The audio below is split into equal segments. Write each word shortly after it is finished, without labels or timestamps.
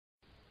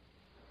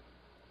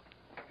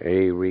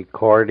A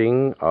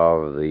recording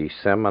of the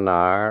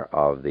seminar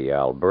of the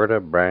Alberta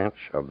branch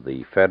of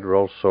the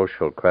Federal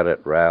Social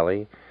Credit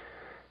Rally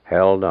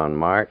held on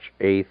March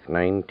 8,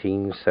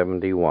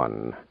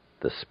 1971.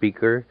 The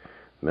speaker,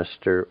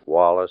 Mr.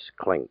 Wallace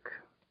Klinck.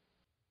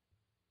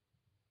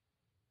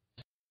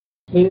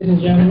 Ladies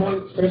and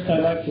gentlemen, first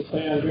I'd like to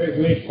say I'm very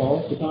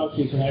grateful to talk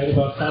to you tonight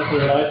about something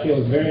that I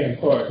feel is very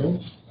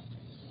important.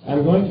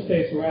 I'm going to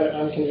say some rather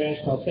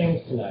unconventional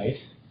things tonight.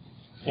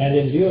 And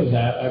in view of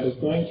that, I was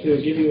going to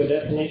give you a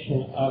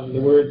definition of the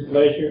words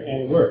leisure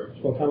and work,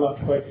 which will come up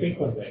quite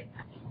frequently.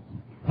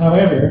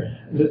 However,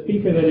 the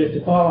speaker that is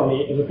to follow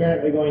me is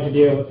apparently going to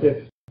deal with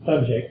this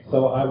subject,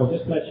 so I will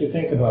just let you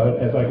think about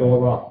it as I go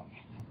along.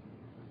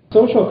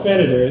 Social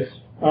creditors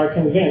are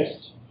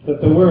convinced that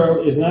the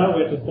world is now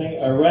witnessing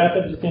a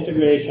rapid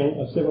disintegration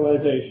of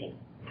civilization.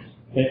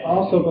 They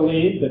also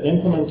believe that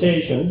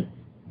implementation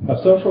of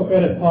social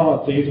credit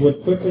policies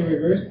would quickly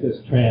reverse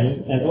this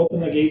trend and open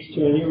the gates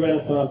to a new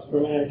renaissance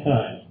for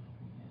mankind.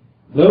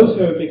 Those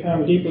who have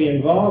become deeply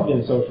involved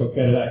in social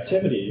credit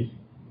activities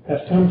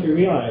have come to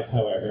realize,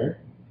 however,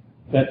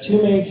 that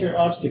two major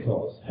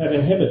obstacles have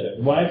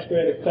inhibited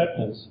widespread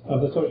acceptance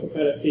of the social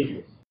credit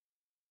thesis.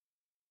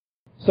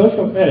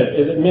 Social credit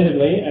is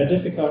admittedly a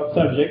difficult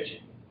subject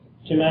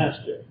to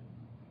master,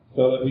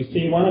 so that we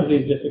see one of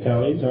these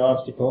difficulties or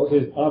obstacles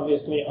is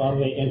obviously on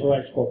the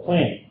intellectual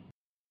plane.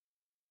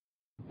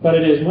 But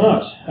it is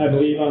not, I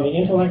believe, on the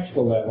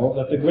intellectual level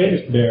that the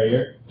greatest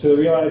barrier to the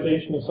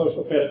realization of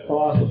social credit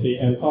philosophy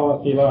and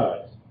policy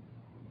lies.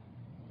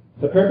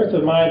 The purpose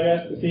of my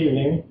address this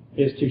evening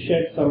is to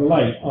shed some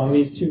light on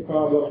these two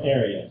problem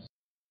areas,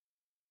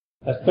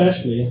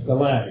 especially the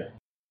latter,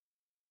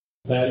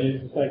 that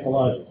is, the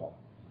psychological.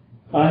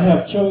 I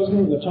have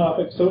chosen the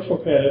topic social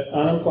credit,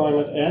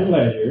 unemployment, and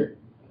leisure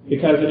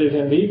because it is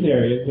in these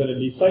areas that a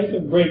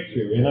decisive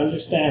breakthrough in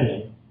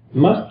understanding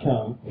must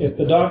come if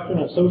the doctrine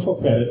of social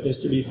credit is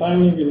to be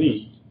finally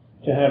released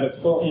to have its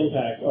full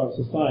impact on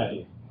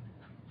society.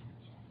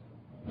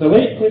 The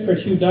late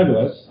Clifford Hugh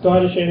Douglas,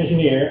 Scottish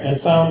engineer and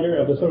founder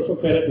of the social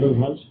credit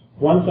movement,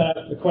 once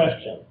asked the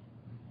question,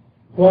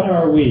 "What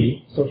are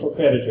we, social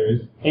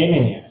creditors,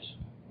 aiming at?"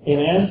 In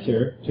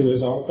answer to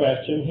his own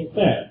question, he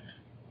said,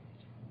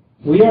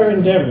 "We are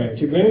endeavoring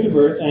to bring to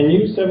birth a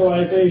new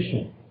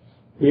civilization.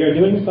 We are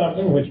doing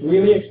something which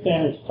really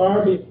extends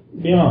far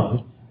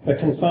beyond the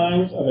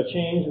confines of a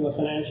change in the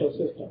financial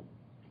system.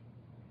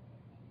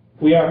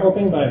 We are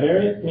hoping by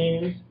various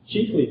means,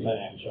 chiefly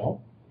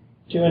financial,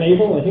 to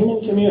enable the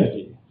human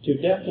community to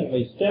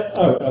definitely step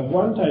out of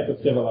one type of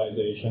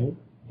civilization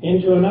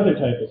into another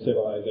type of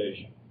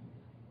civilization.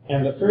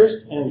 And the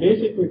first and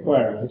basic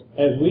requirement,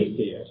 as we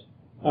see it,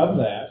 of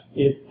that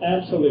is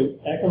absolute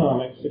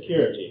economic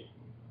security."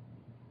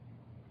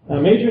 Now,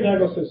 Major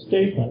Douglas's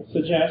statement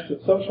suggests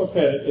that social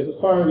credit is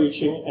a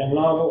far-reaching and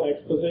novel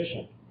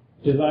exposition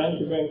designed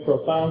to bring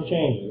profound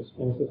changes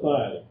in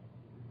society.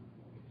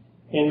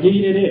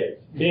 Indeed it is,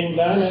 being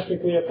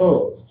diametrically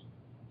opposed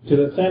to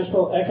the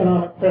central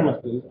economic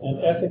premises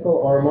and ethical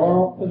or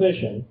moral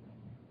position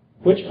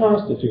which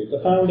constitute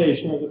the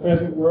foundation of the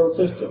present world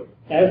system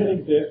as it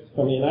exists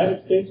from the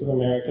United States of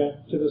America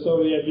to the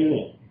Soviet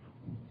Union.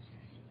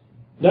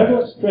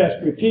 Douglas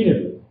stressed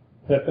repeatedly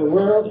that the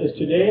world is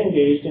today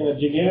engaged in a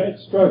gigantic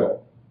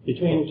struggle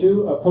between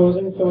two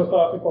opposing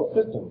philosophical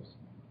systems.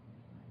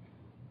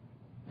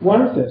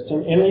 One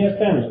system, in the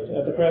ascendant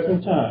at the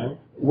present time,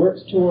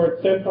 works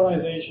toward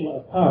centralization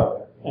of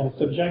power and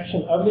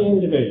subjection of the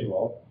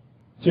individual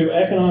through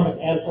economic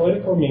and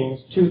political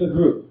means to the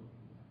group,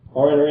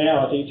 or in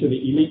reality to the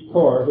elite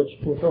core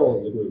which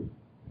controls the group.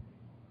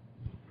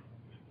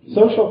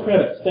 Social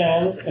credit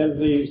stands as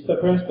the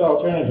suppressed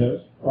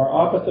alternative or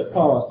opposite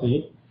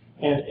policy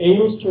and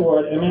aims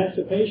toward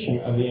emancipation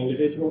of the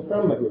individual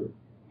from the group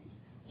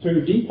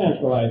through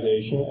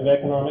decentralization of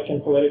economic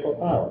and political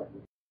power.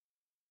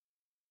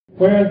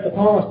 Whereas the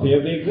policy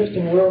of the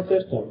existing world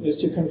system is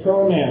to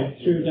control men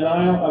through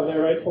denial of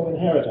their rightful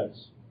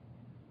inheritance,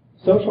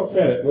 social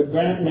credit would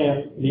grant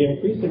men the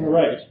increasing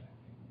right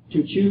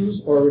to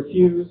choose or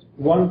refuse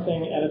one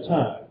thing at a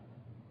time,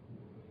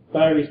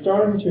 by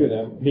restoring to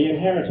them the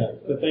inheritance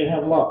that they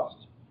have lost,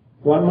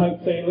 one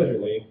might say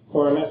literally,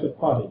 for a mess of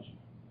pottage.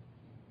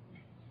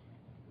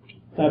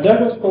 Now,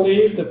 Douglas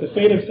believed that the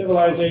fate of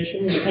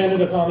civilization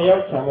depended upon the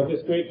outcome of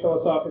this great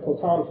philosophical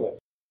conflict.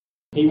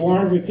 He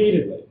warned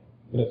repeatedly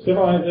that if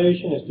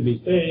civilization is to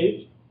be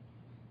saved,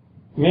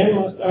 men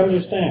must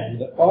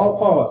understand that all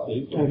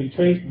policies can be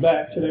traced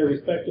back to their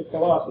respective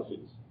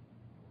philosophies.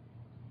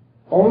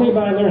 Only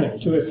by learning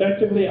to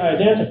effectively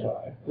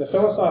identify the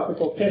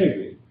philosophical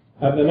pedigree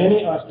of the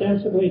many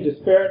ostensibly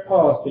disparate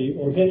policies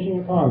impinging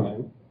upon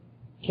them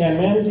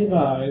can men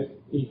devise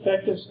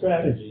effective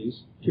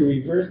strategies to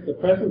reverse the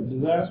present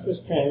disastrous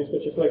trends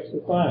which afflict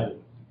society.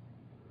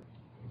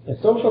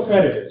 If social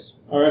creditors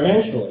are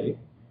eventually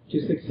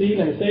to succeed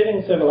in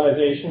saving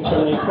civilization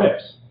from an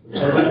eclipse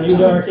or from a new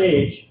dark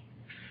age,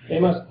 they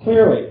must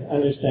clearly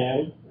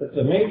understand that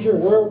the major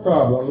world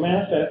problem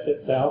manifests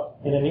itself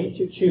in a need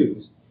to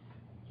choose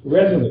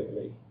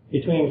resolutely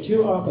between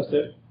two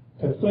opposite,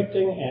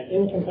 conflicting, and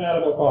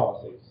incompatible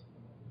policies,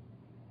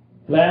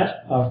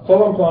 that of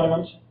full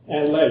employment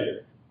and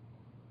leisure.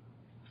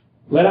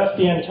 Let us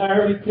be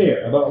entirely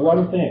clear about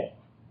one thing.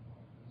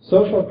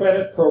 Social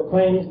credit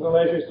proclaims the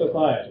leisure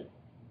society.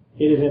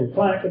 It is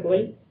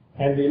implacably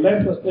and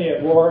relentlessly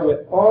at war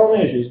with all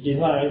measures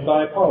designed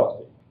by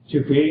policy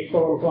to create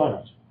full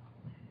employment.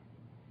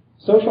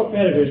 Social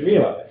creditors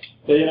realize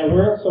that in a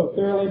world so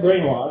thoroughly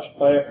brainwashed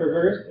by a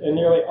perverse and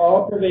nearly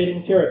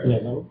all-pervading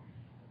puritanism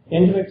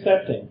into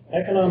accepting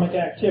economic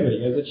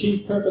activity as the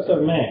chief purpose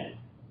of man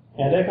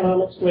and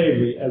economic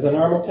slavery as a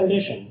normal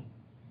condition,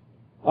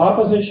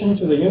 opposition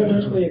to the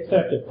universally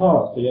accepted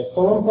policy of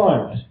full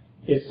employment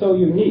is so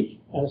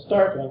unique and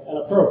startling an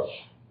approach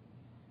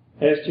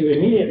as to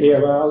immediately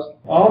arouse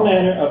all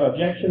manner of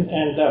objections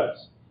and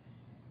doubts.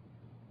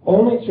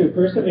 Only through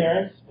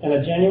perseverance and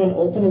a genuine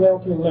open will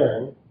to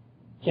learn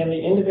can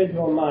the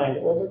individual mind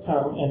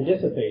overcome and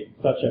dissipate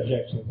such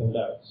objections and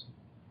doubts.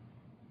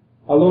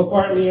 Although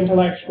partly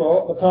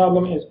intellectual, the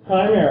problem is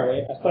primarily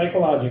a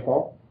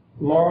psychological,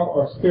 moral,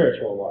 or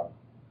spiritual one.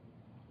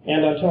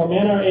 And until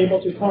men are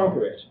able to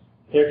conquer it,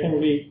 there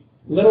can be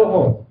little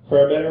hope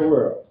for a better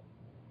world.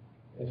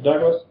 As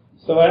Douglas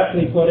so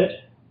aptly put it,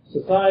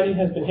 society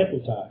has been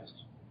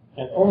hypnotized,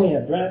 and only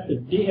a drastic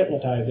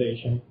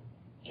dehypnotization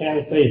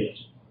can save it.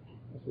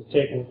 This is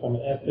taken from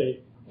an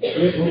essay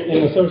written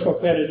in the Social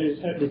Creditors,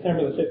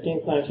 December the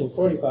 15th,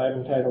 1945,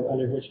 entitled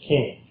Under Which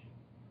King.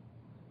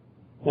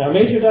 Now,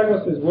 Major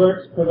Douglas's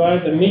works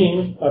provide the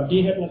means of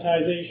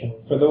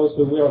dehypnotization for those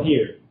who will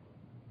hear.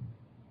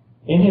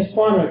 In his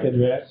Swanwick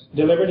address,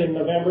 delivered in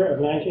November of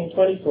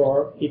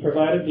 1924, he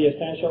provided the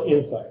essential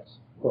insights.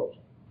 Quote,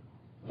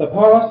 "The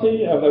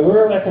policy of the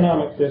world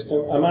economic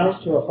system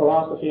amounts to a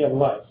philosophy of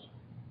life.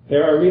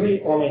 There are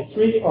really only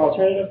three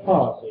alternative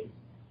policies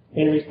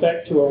in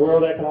respect to a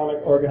world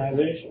economic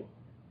organization.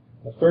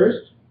 The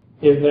first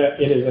is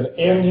that it is an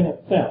end in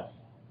itself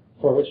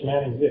for which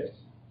man exists.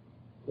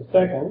 The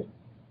second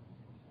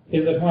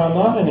is that while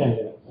not an end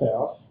in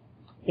itself,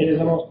 it is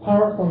the most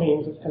powerful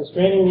means of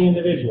constraining the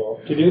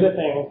individual to do the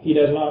things he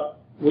does not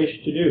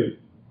wish to do.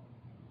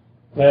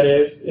 That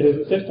is, it is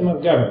a system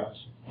of government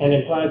and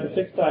implies a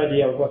fixed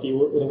idea of what the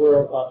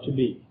world ought to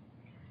be.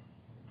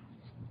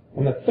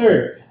 And the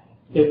third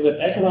is that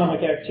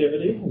economic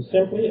activity is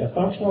simply a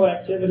functional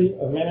activity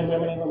of men and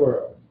women in the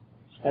world,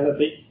 and that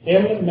the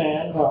end of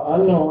man, while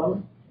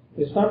unknown,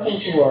 is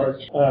something towards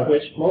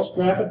which most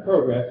rapid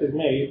progress is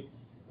made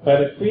by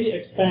the free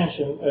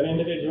expansion of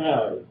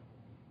individuality,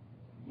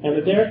 and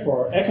that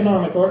therefore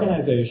economic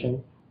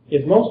organization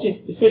is most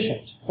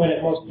efficient when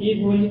it most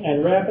easily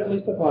and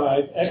rapidly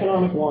supplies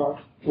economic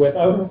wants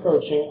without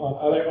encroaching on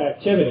other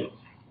activities."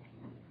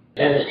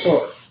 End of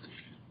quote.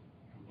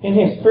 In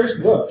his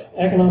first book,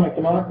 Economic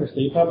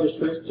Democracy, published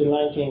first in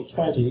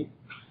 1920,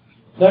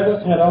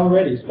 Douglas had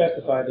already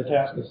specified the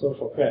task of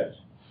social credit.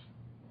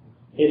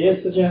 "It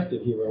is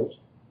suggested," he wrote,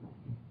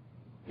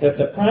 "that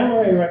the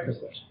primary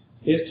requisite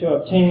is to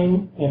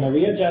obtain in the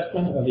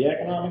readjustment of the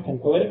economic and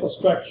political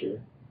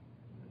structure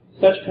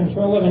such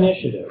control of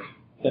initiative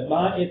that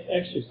by its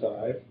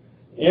exercise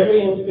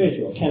every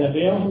individual can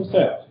avail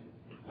himself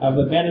of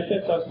the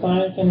benefits of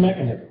science and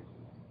mechanism,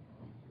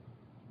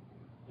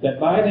 that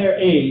by their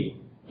aid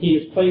he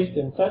is placed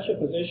in such a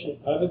position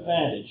of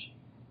advantage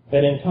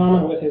that in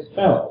common with his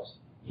fellows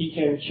he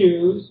can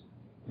choose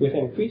with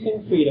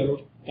increasing freedom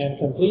and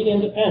complete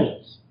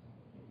independence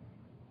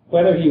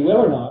whether he will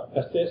or not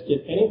assist in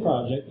any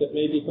project that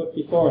may be put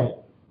before him."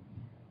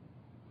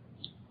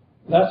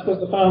 Thus was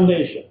the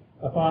foundation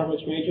upon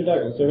which Major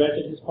Douglas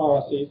erected his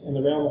policies in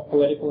the realm of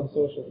political and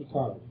social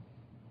economy.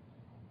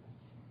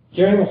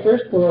 During the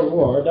First World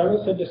War,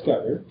 Douglas had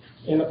discovered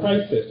in the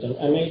price system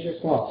a major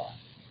flaw,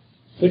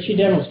 which he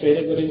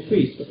demonstrated would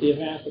increase with the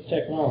advance of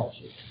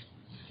technology.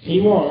 He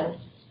warned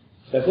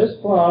that this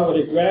flaw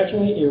would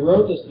gradually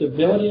erode the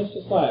stability of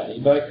society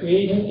by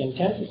creating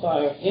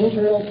intensifying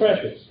internal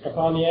pressures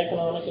upon the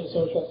economic and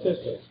social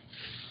system.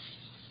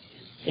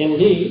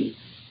 Indeed,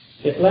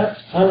 if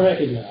left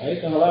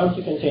unrecognized and allowed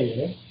to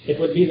continue, it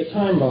would be the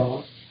time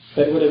bomb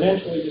that would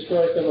eventually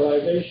destroy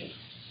civilization.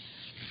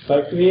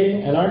 By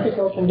creating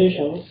anarchical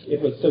conditions,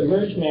 it would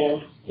submerge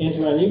man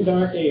into a new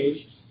dark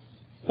age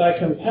by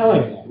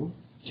compelling them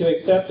to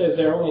accept as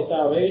their only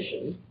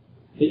salvation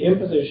the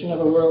imposition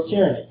of a world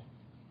tyranny.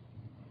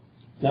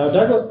 Now,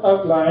 Douglas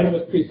outlined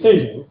with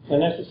precision the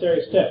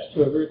necessary steps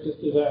to avert this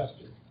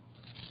disaster.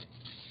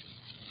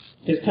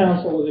 His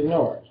counsel was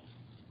ignored,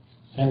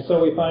 and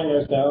so we find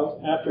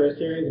ourselves, after a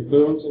series of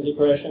booms and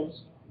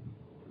depressions,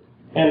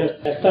 and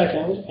a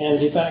second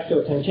and de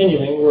facto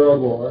continuing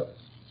world war.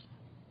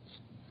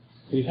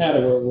 We've had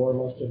a world war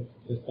most of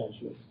this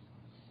century.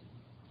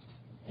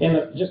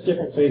 Just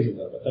different phases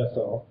of it, that's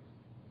all.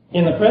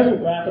 In the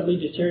present rapidly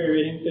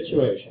deteriorating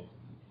situation,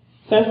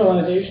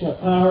 centralization of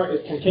power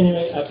is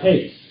continuing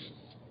apace.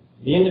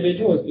 The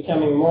individual is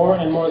becoming more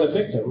and more the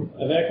victim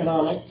of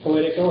economic,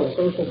 political, and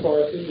social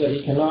forces that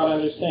he cannot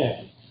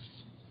understand,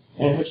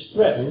 and which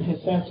threaten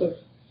his sense of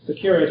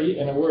security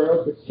in a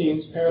world which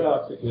seems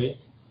paradoxically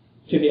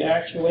to be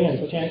actually and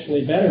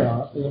potentially better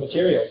off in the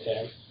material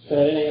sense than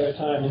at any other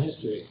time in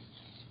history.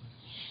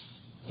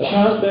 The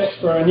prospects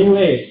for a new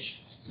age,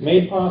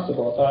 made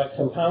possible by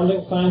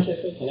compounding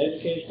scientific and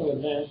educational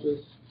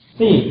advances,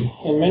 seem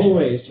in many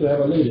ways to have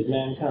eluded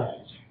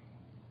mankind.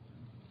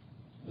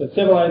 That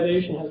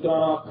civilization has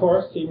gone off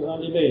course seems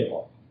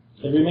undebatable.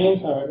 It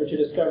remains, however, to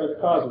discover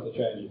the cause of the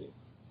tragedy.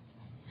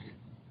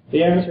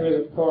 The answer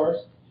is, of course,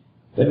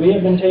 that we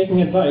have been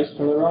taking advice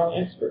from the wrong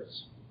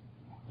experts,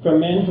 from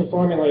men who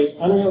formulate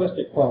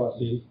unrealistic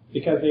policies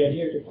because they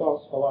adhere to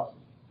false philosophy.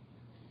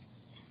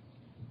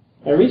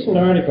 A recent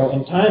article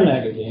in Time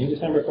magazine,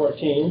 December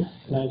 14,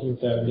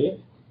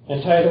 1970,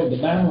 entitled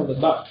 "The Battle of the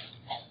Buck: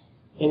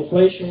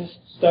 Inflation's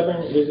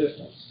Stubborn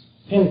Resistance,"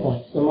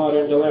 pinpoints the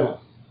modern dilemma.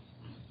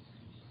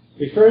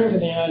 Referring to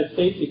the United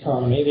States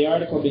economy, the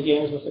article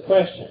begins with the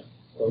question,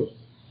 quote,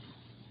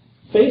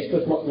 "Faced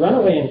with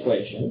runaway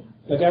inflation,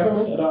 the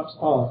government adopts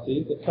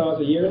policies that cause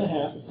a year and a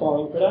half of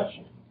falling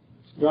production,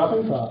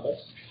 dropping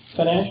profits,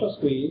 financial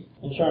squeeze,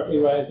 and sharply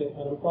rising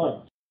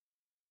unemployment.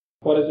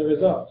 What is the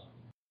result?"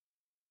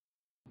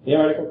 The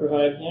article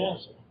provides the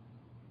answer: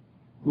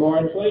 more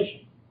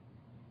inflation.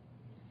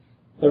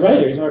 The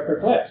writers are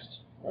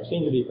perplexed, or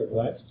seem to be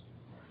perplexed,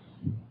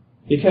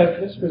 because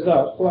this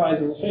result flies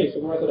in the face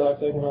of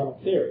orthodox economic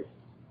theory.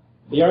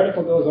 The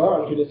article goes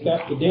on to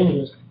discuss the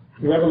dangerous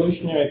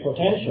revolutionary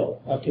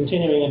potential of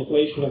continuing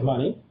inflation of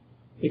money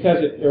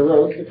because it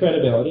erodes the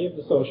credibility of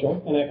the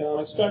social and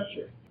economic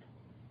structure.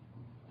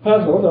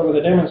 Puzzled over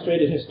the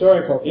demonstrated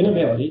historical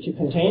inability to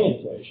contain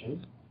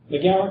inflation, the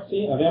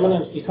galaxy of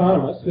eminent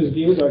economists whose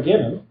views are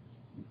given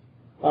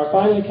are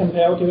finally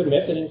compelled to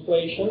admit that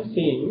inflation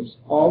seems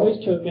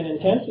always to have been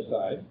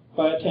intensified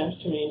by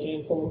attempts to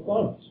maintain full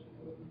employment.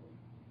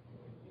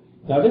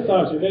 Now, this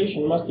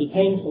observation must be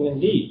painful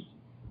indeed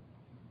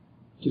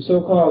to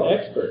so-called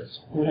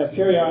experts who have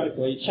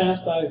periodically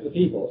chastised the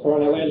people for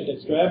an alleged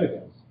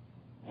extravagance,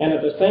 and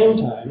at the same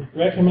time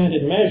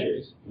recommended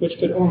measures which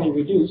could only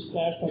reduce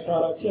national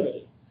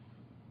productivity.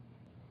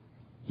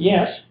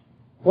 Yet,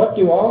 what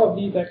do all of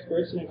these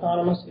experts and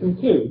economists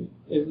conclude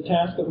is the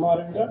task of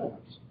modern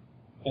governments?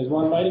 As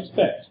one might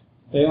expect,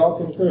 they all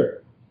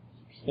concur,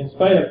 in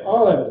spite of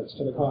all evidence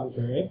to the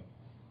contrary,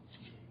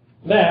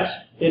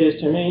 that it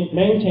is to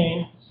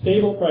maintain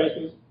stable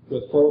prices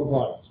with full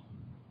employment.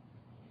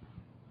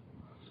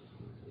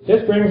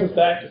 This brings us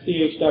back to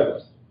C.H.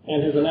 Douglas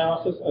and his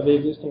analysis of the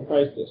existing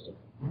price system.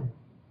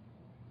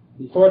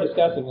 Before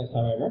discussing this,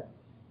 however,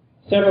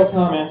 several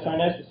comments are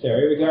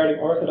necessary regarding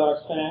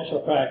orthodox financial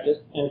practice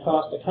and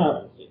cost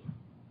accountancy.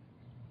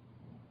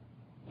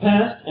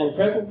 Past and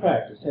present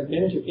practice has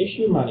been to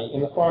issue money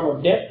in the form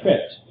of debt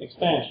credit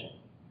expansion,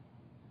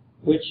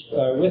 which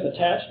with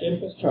attached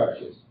interest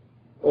charges,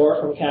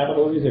 or from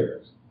capital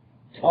reserves,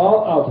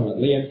 all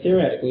ultimately and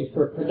theoretically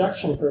for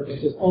production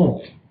purposes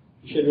only.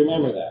 You should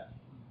remember that.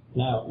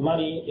 Now,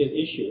 money is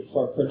issued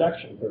for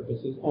production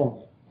purposes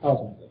only,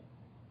 ultimately.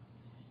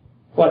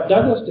 What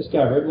Douglas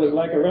discovered was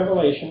like a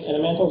revelation in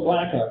a mental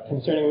blackout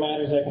concerning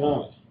matters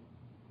economic.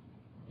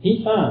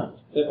 He found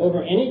that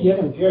over any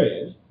given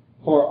period,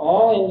 for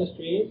all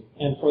industries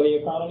and for the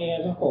economy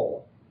as a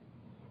whole,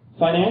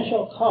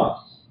 financial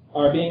costs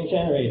are being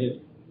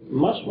generated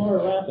much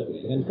more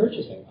rapidly than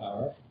purchasing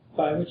power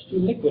by which to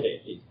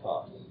liquidate these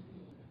costs.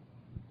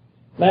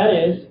 That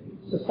is,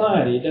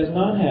 society does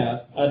not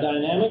have a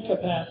dynamic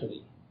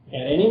capacity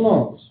at any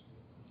moment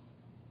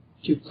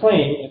to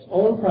claim its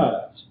own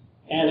product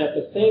and at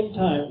the same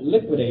time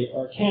liquidate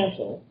or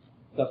cancel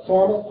the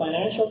formal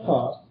financial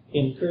costs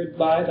incurred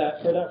by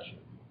that production.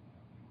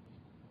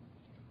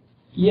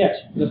 Yet,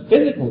 the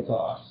physical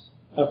costs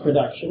of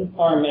production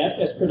are met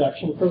as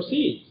production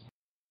proceeds.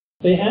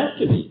 They have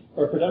to be,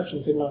 or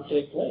production could not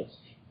take place.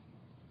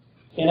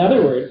 In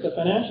other words, the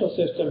financial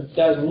system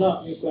does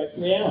not reflect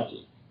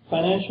reality.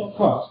 Financial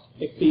cost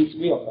exceeds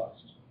real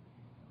cost.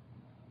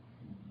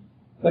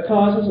 The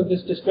causes of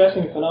this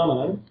distressing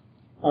phenomenon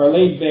are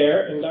laid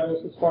bare in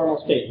Douglas's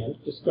formal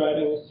statement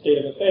describing this state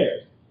of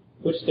affairs,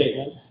 which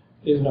statement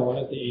is known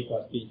as the A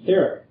plus B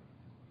theorem.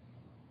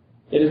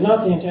 It is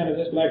not the intent of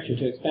this lecture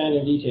to expand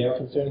in detail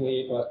concerning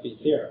the A plus B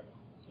theorem.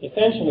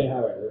 Essentially,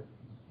 however,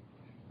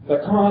 the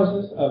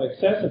causes of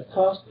excessive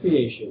cost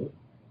creation,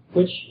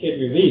 which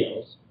it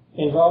reveals,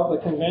 involve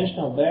the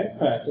conventional bank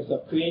practice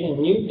of creating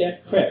new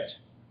debt credit.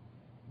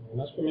 You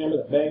must remember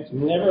that banks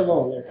never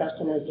loan their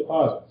customers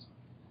deposits,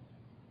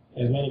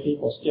 as many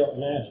people still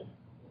imagine.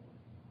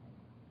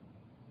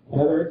 In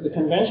other words, the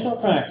conventional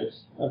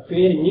practice of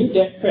creating new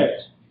debt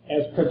credit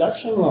as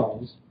production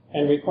loans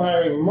and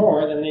requiring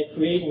more than they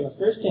create in the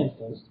first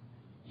instance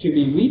to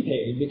be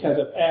repaid because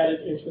of added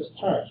interest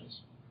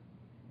charges.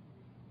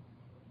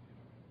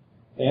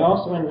 They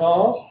also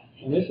involve,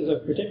 and this is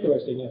of particular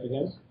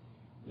significance,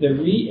 the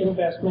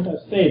reinvestment of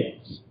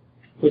savings,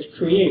 which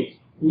creates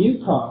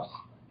new costs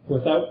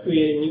without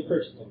creating new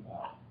purchasing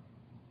power.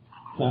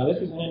 Now,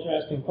 this is an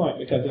interesting point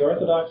because the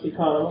orthodox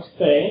economists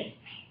say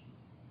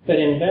that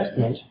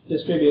investment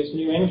distributes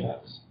new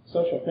incomes.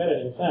 Social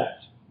credit, in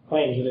fact,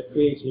 claims that it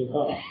creates new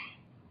costs.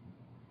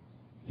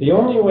 The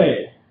only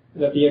way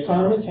that the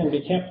economy can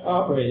be kept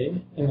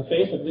operating in the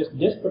face of this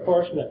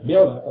disproportionate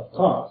buildup of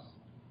costs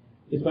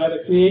is by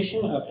the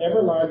creation of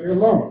ever larger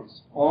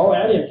loans, all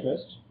at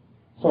interest,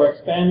 for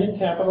expanding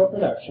capital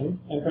production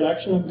and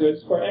production of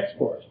goods for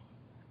export.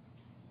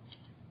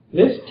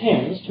 This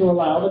tends to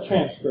allow the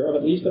transfer of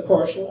at least a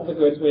portion of the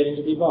goods waiting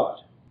to be bought.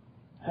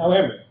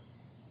 However,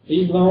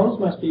 these loans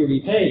must be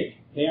repaid.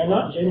 They are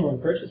not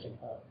genuine purchasing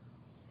power,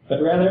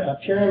 but rather a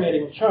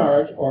pyramiding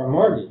charge or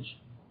mortgage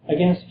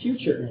against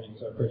future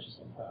earnings or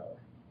purchasing power.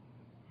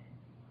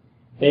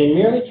 They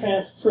merely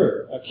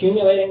transfer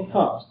accumulating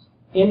costs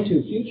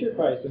into future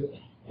prices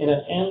in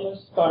an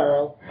endless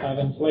spiral of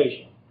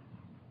inflation.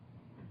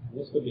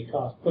 This would be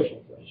cost-push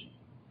inflation.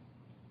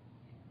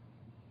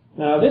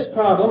 Now, this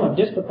problem of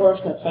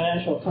disproportionate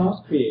financial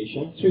cost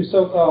creation through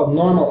so-called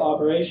normal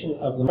operation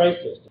of the price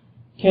system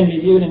can be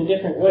viewed in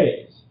different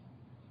ways.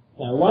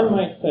 Now, one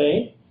might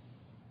say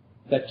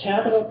that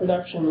capital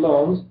production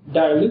loans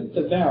dilute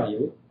the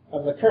value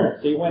of the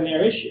currency when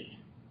they're issued,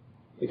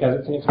 because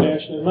it's an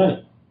expansion of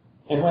money.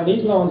 And when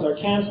these loans are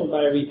canceled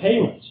by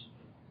repayment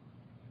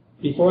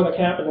before the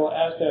capital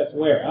assets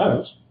wear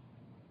out,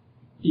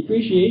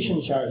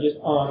 depreciation charges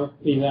on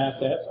these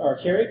assets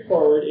are carried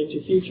forward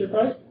into future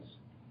prices,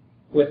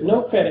 with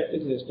no credits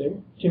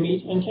existing to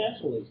meet and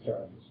cancel these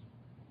charges.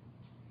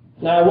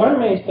 Now, one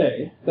may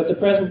say that the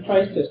present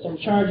price system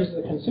charges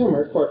the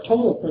consumer for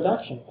total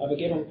production of a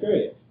given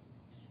period,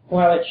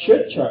 while it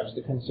should charge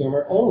the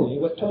consumer only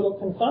with total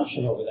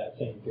consumption over that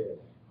same period.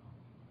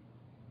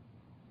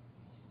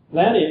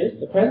 That is,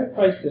 the present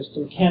price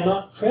system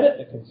cannot credit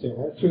the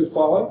consumer through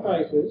falling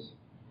prices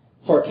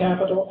for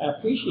capital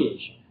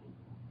appreciation.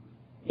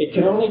 It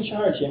can only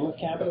charge him with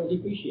capital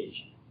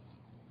depreciation.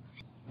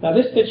 Now,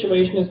 this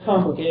situation is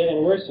complicated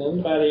and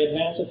worsened by the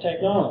advance of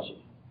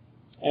technology.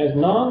 As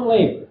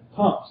non-labor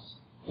costs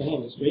in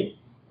industry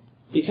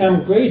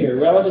become greater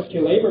relative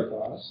to labor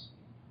costs,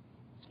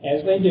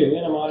 as they do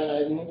in a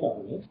modernizing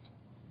economy,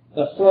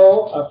 the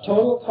flow of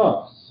total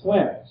costs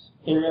swells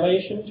in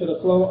relation to the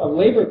flow of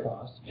labor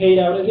costs paid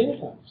out as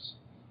incomes.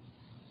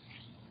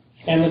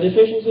 And the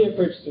deficiency of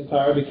purchasing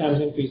power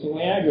becomes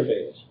increasingly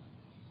aggravated.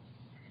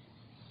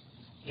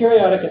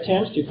 Periodic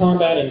attempts to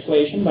combat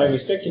inflation by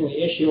restricting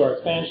the issue or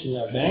expansion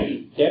of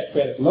bank debt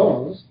credit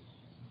loans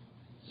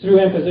through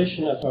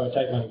imposition of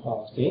type money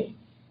policy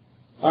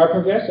are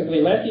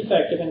progressively less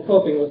effective in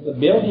coping with the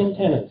built-in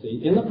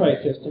tendency in the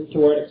price system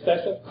toward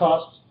excessive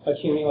cost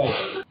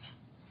accumulation.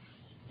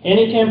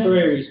 Any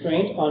temporary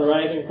restraint on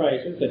rising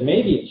prices that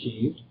may be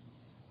achieved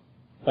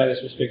by this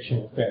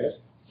restriction of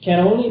credit can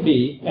only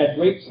be at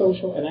great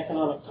social and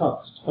economic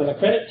cost. When the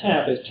credit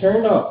tap is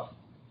turned off,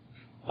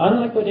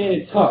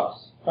 unliquidated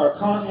costs are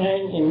caught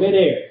hanging in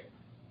midair.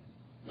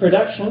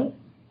 Production,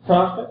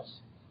 profits,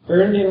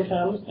 earned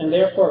incomes, and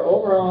therefore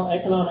overall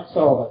economic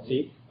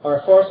solvency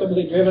are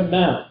forcibly driven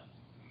down.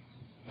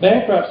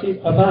 Bankruptcies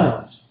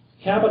abound.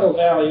 Capital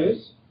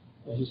values,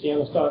 as you see on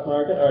the stock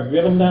market, are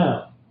driven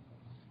down,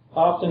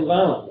 often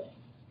violently.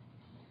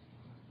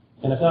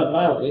 And if not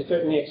violently,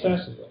 certainly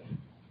excessively.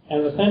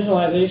 And the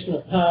centralization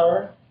of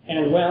power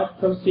and wealth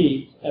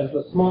proceeds as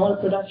the smaller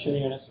production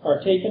units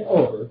are taken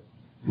over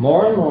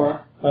more and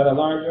more by the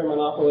larger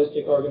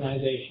monopolistic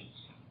organizations.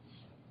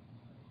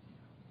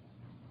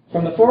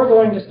 From the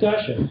foregoing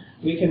discussion,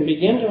 we can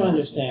begin to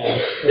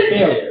understand the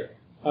failure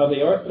of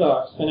the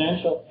orthodox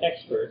financial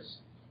experts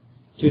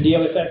to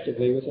deal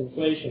effectively with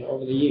inflation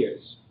over the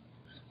years.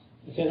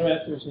 It's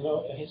interesting to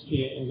note a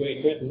history in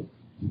Great Britain.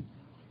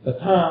 The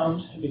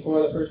pound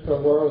before the First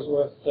World War was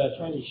worth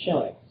 20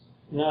 shillings.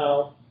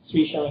 Now,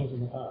 3 shillings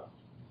in the pound.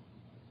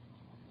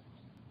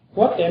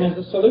 What then is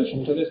the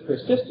solution to this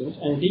persistent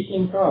and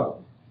deepening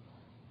problem?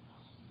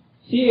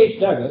 C.H.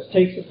 Douglas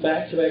takes us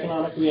back to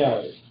economic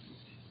reality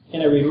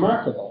in a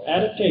remarkable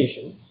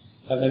adaptation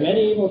of the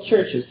medieval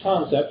church's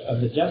concept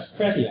of the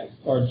justcretium,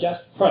 or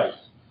just price.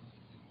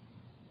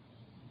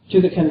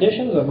 To the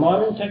conditions of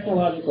modern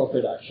technological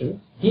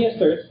production, he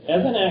asserts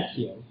as an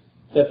axiom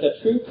that the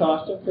true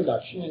cost of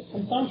production is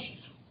consumption.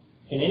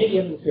 In any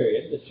given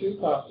period, the true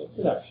cost of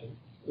production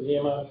is the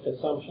amount of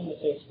consumption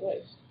that takes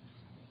place.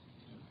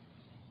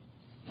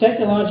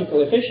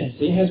 Technological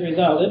efficiency has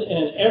resulted in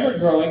an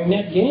ever-growing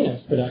net gain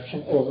of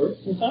production over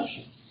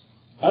consumption.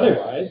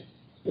 Otherwise,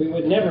 we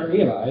would never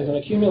realize an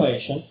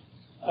accumulation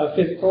of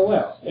physical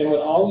wealth and would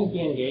always be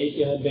engaged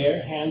in a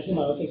bare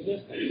hand-to-mouth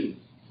existence.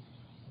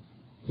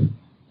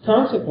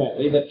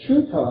 Consequently, the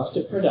true cost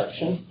of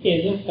production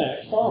is in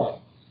fact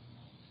falling,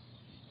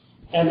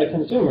 and the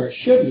consumer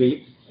should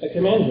reap a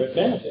commensurate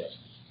benefit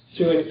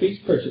through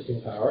increased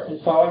purchasing power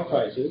and falling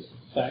prices,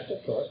 backed,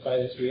 of course, by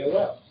this real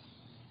wealth.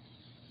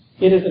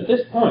 It is at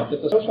this point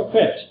that the social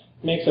credit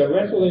makes a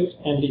resolute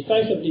and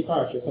decisive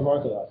departure from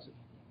orthodoxy.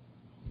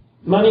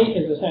 Money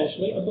is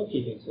essentially a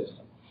bookkeeping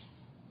system.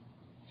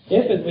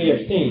 If, as we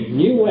have seen,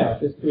 new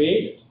wealth is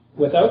created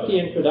without the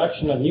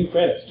introduction of new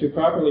credits to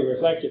properly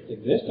reflect its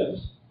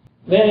existence,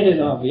 then it is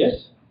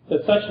obvious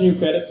that such new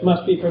credits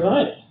must be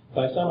provided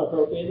by some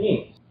appropriate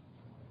means.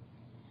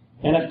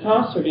 And if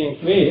costs are being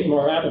created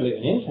more rapidly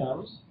than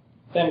incomes,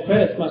 then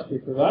credits must be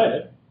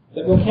provided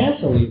that will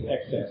cancel these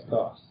excess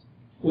costs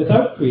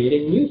without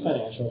creating new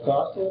financial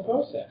costs in the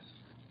process.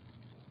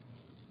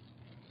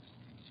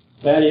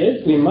 That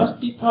is, we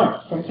must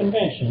depart from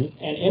convention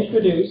and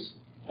introduce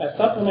a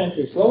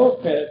supplementary flow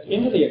of credit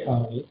into the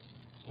economy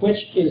which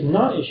is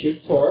not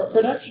issued for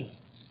production,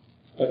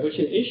 but which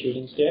is issued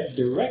instead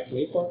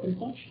directly for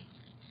consumption.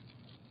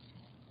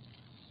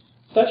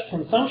 Such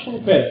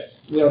consumption credits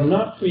will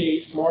not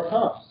create more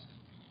costs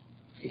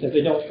because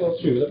they don't go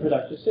through the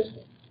productive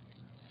system,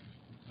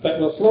 but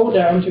will flow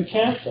down to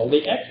cancel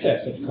the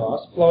excess of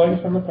costs flowing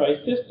from the price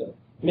system,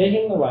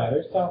 making the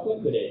latter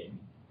self-liquidating.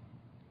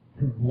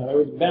 In other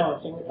words,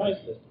 balancing the price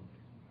system.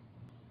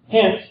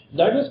 Hence,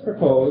 Douglas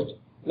proposed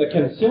the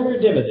consumer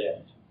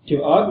dividend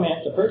to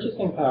augment the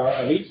purchasing power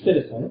of each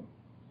citizen,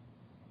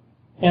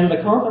 and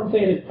the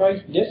compensated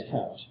price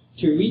discount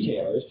to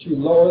retailers to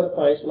lower the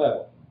price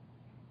level.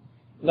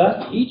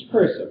 Thus, each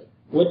person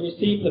would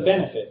receive the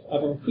benefits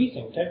of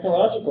increasing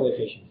technological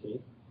efficiency,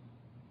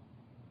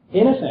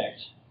 in effect,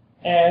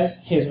 as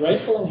his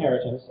rightful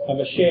inheritance of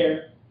a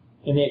share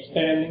in the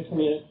expanding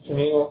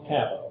communal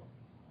capital.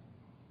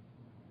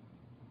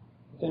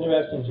 It's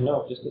interesting to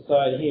note, just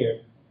aside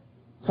here,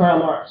 Karl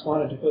Marx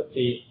wanted to put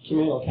the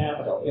communal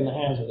capital in the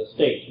hands of the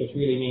state, which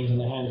really means in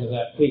the hands of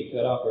that clique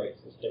that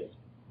operates the state.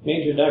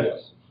 Major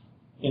Douglas,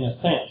 in a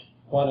sense,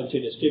 wanted to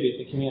distribute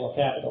the communal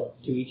capital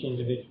to each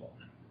individual.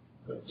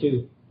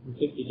 Two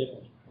completely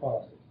different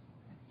policies.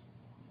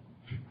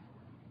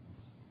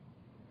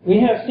 We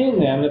have seen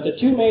then that the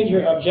two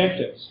major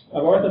objectives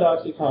of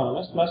orthodox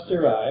economists must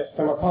derive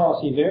from a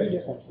policy very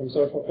different from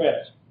social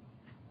credit.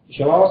 We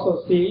shall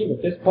also see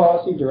that this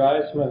policy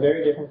derives from a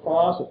very different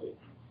philosophy.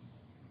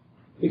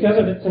 Because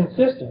of its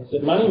insistence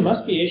that money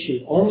must be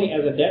issued only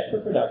as a debt for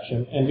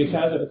production, and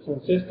because of its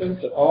insistence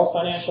that all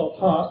financial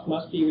costs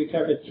must be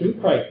recovered through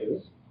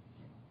prices,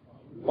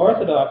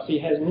 orthodoxy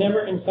has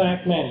never in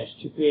fact managed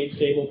to create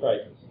stable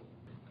prices.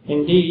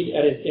 Indeed,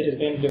 it has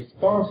been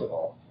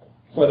responsible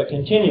for the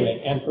continuing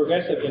and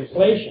progressive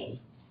inflation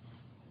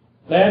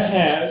that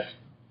has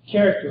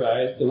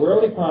characterized the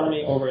world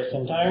economy over its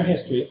entire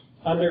history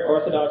under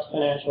orthodox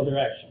financial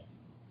direction.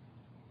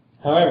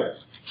 However,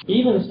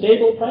 even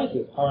stable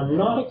prices are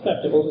not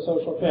acceptable to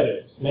social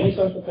creditors. Many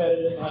social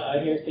creditors, I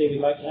hear, say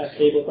we'd like to have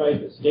stable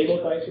prices. Stable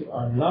prices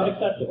are not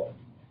acceptable.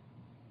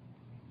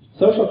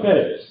 Social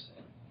creditors,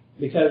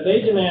 because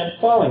they demand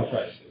falling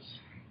prices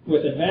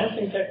with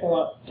advancing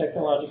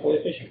technological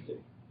efficiency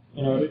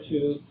in order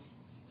to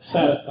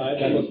satisfy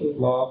Douglas's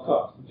law of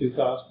cost, due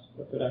cost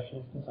of production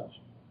and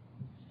consumption.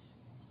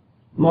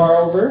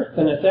 Moreover,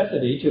 the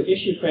necessity to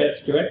issue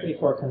credits directly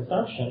for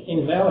consumption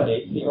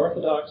invalidates the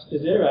orthodox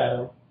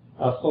desideratum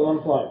of full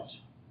employment.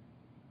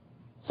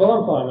 Full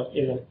employment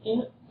is an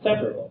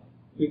inseparable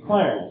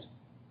requirement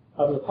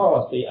of the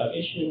policy of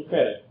issuing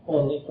credit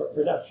only for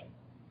production.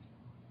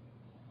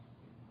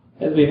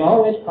 As we've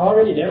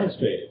already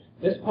demonstrated,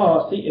 this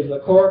policy is the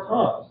core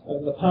cause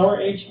of the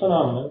power age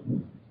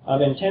phenomenon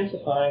of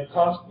intensifying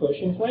cost-push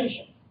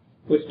inflation,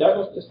 which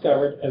Douglas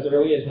discovered as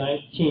early as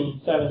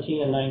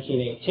 1917 and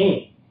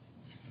 1918,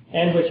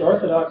 and which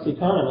orthodox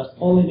economists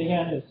only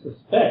began to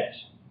suspect,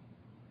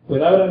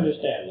 without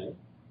understanding,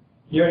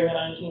 during the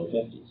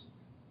 1950s.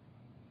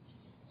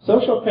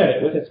 Social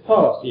credit, with its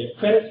policy of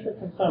credits for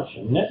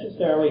consumption,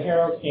 necessarily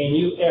heralds a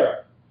new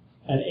era,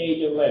 an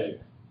age of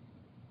leisure.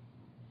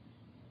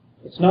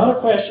 It's not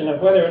a question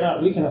of whether or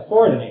not we can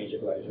afford an age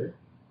of leisure.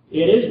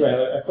 It is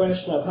rather a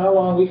question of how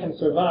long we can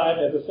survive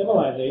as a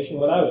civilization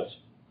without it.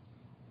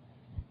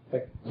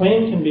 The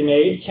claim can be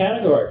made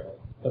categorically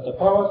that the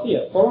policy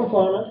of full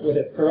employment with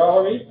its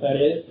corollary, that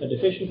is, the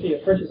deficiency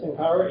of purchasing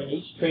power in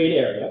each trade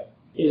area,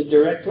 is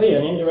directly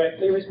and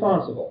indirectly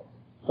responsible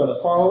for the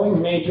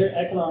following major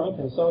economic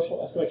and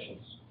social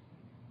afflictions.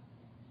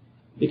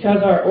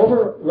 Because our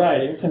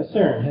overriding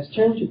concern has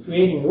turned to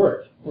creating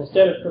work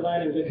instead of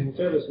providing goods and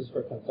services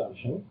for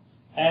consumption,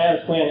 as,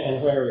 when,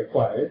 and where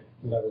required,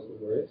 in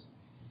Douglas's words,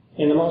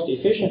 in the most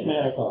efficient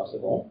manner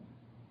possible,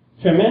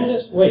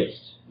 tremendous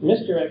waste,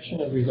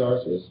 misdirection of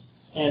resources,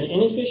 and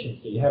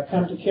inefficiency have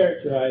come to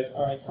characterize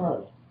our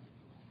economy.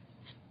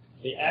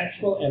 The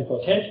actual and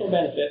potential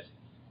benefits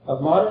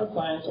of modern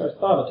science are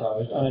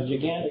sabotaged on a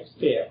gigantic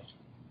scale.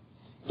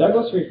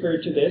 Douglas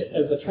referred to this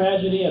as the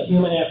tragedy of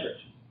human effort,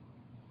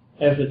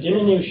 as the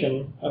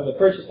diminution of the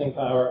purchasing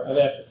power of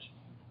effort.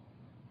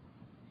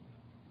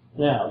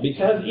 Now,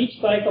 because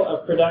each cycle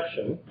of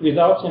production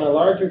results in a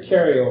larger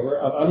carryover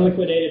of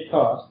unliquidated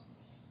costs,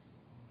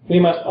 we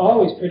must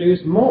always produce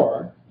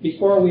more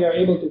before we are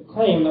able to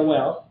claim the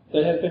wealth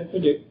that has been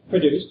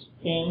produced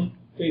in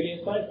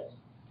previous cycles,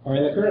 or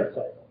in the current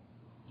cycle,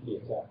 to be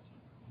exact.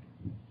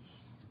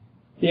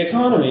 The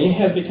economy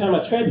has become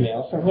a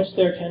treadmill from which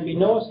there can be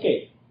no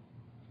escape.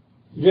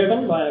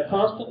 Driven by a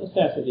constant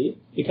necessity,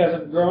 because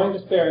of growing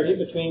disparity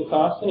between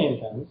costs and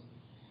incomes,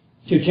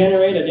 to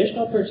generate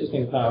additional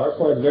purchasing power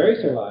for its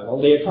very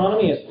survival, the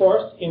economy is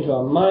forced into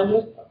a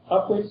mindless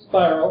upward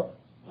spiral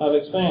of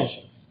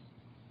expansion.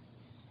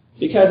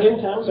 Because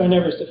incomes are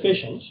never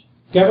sufficient,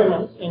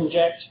 governments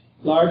inject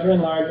larger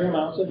and larger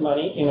amounts of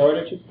money in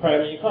order to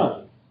prime the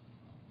economy.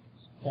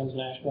 Becomes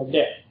national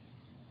debt.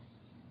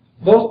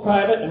 Both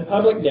private and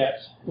public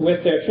debts,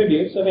 with their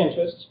tributes of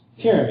interest,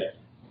 pyramid.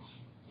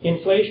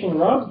 Inflation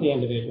robs the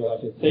individual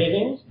of his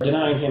savings,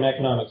 denying him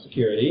economic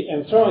security,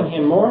 and throwing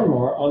him more and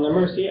more on the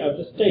mercy of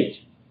the state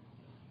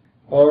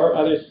or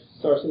other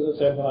sources of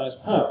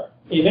centralized power.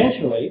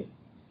 Eventually,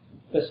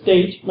 the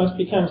state must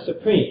become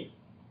supreme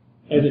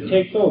as it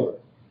takes over,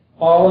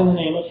 all in the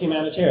name of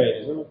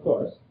humanitarianism, of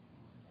course,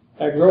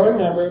 a growing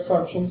number of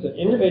functions that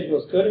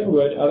individuals could and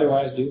would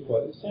otherwise do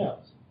for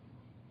themselves.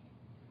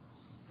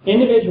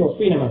 Individual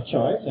freedom of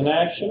choice and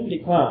action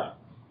decline,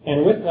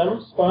 and with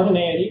them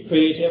spontaneity,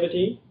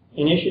 creativity,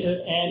 initiative,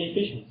 and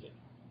efficiency.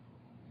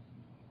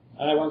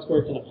 I once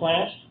worked in a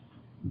plant,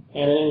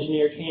 and an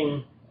engineer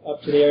came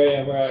up to the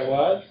area where I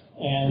was,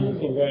 and he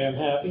seemed very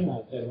unhappy, and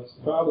I said, "What's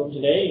the problem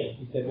today?" And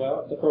he said, "Well,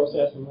 it's the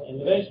process in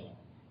the basement."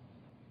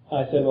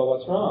 I said, "Well,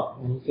 what's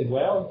wrong?" And he said,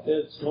 "Well," he said,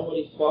 "it's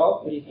nobody's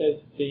fault," but he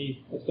said,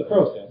 it's the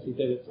process. He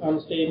said, "It's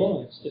unstable,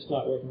 and it's just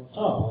not working at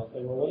all." I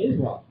said, "Well, what is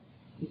wrong?"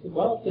 He said,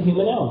 "Well, it's the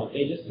human element.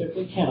 They just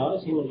simply cannot,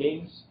 as human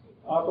beings,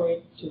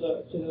 operate to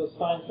those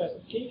fine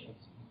specifications."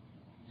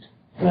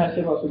 And I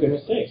said, "Well, for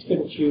goodness sakes,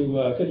 couldn't you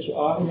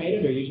automate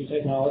it or use your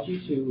technology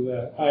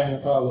to iron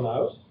the problem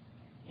out?"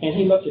 And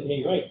he looked at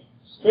me right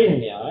straight in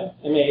the eye,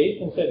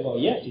 amazed, and said, "Well,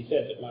 yes," he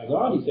said, "but my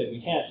God," he said, "we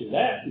can't do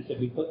that." He said,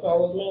 "We put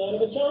all those men out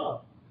of a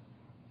job."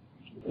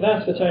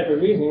 That's the type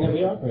of reasoning that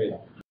we operate on.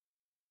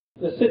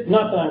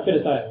 Not that I'm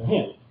criticizing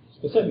him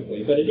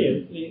specifically, but it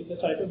is the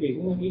type of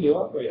reasoning that we do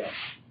operate on.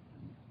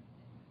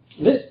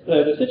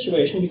 The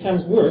situation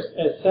becomes worse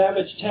as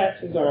savage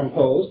taxes are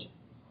imposed,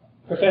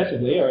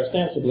 professedly or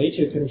ostensibly,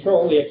 to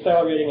control the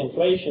accelerating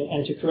inflation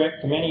and to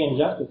correct the many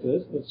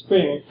injustices that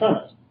spring from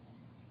it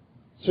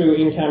through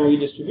income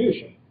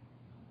redistribution.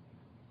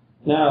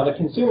 Now, the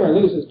consumer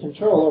loses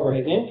control over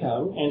his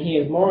income, and he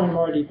is more and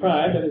more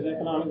deprived of his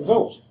economic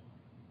vote,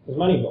 his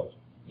money vote.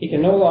 He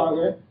can no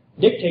longer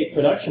dictate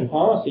production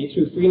policy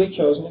through freely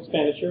chosen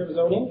expenditure of his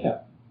own income.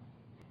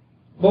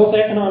 Both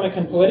economic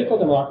and political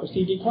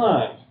democracy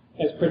decline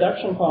as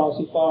production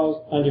policy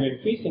falls under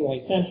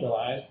increasingly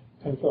centralized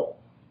control.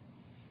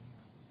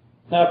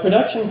 Now,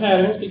 production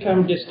patterns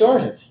become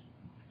distorted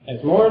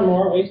as more and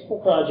more wasteful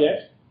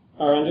projects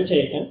are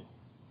undertaken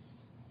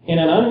in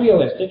an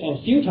unrealistic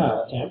and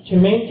futile attempt to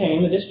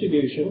maintain the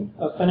distribution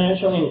of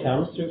financial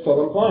incomes through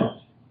full employment.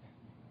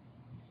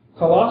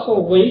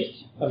 Colossal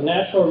waste of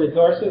natural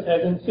resources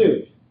has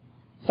ensued.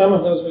 Some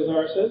of those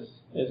resources,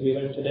 as we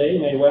learn today,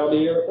 may well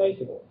be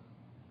irreplaceable.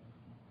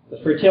 The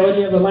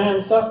fertility of the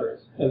land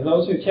suffers, as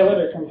those who till it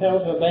are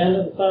compelled to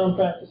abandon the sound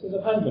practices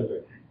of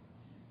husbandry.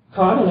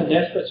 Caught in a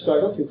desperate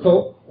struggle to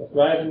cope with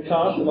rising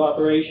costs of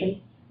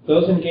operation,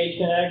 those engaged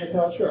in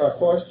agriculture are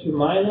forced to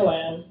mine the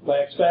land by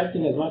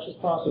extracting as much as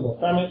possible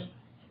from it,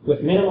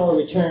 with minimal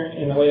return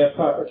in the way of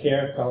proper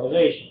care and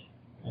cultivation.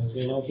 And as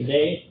we know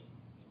today,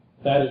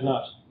 that is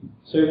not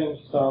serving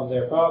to solve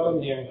their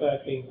problem. They are in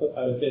fact being put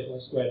out of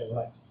business right and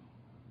left.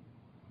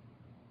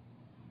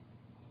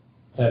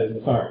 That is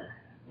the farmer.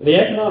 The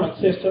economic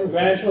system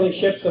gradually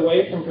shifts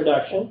away from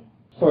production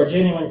for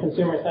genuine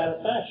consumer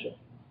satisfaction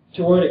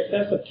toward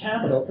excessive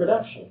capital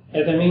production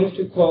as a means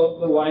to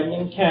close the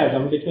widening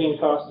chasm between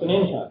costs and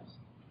incomes.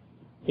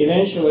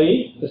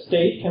 Eventually, the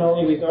state can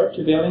only resort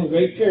to building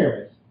great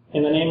pyramids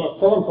in the name of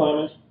full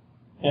employment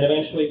and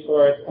eventually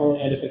for its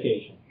own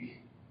edification.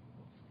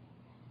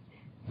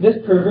 This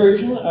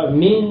perversion of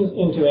means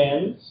into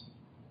ends,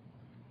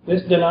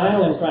 this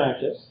denial in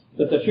practice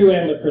that the true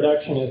end of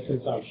production is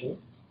consumption,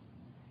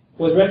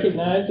 was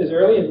recognized as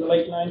early as the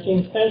late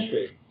 19th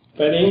century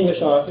by the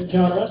English author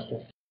John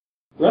Ruskin.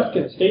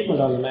 Ruskin's statement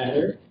on the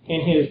matter,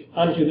 in his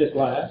Unto This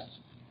Last,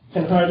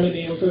 can hardly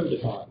be improved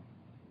upon.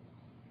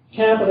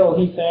 Capital,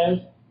 he says,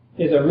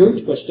 is a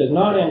root which does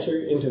not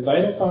enter into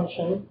vital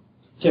function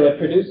till it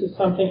produces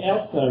something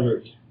else than a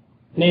root,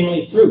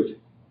 namely fruit.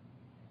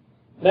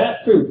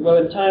 That fruit will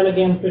in time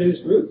again produce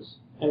roots,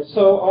 and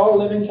so all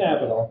living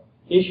capital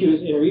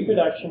issues in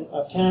reproduction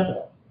of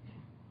capital.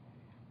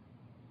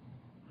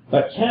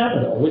 But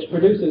capital, which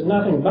produces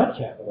nothing but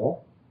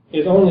capital,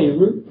 is only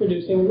root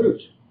producing root,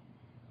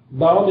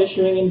 bulb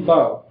issuing in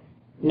bulb,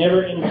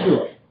 never in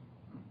tulip,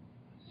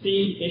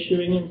 seed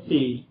issuing in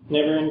seed,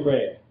 never in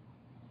bread.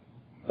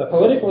 The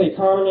political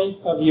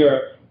economy of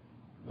Europe,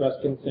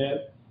 Ruskin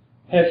said,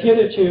 has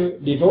hitherto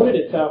devoted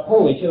itself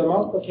wholly to the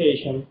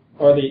multiplication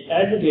or the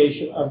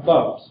aggregation of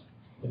bulbs.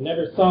 It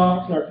never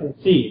saw nor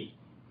conceived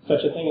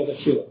such a thing as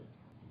a tulip.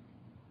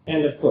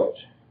 End of quote.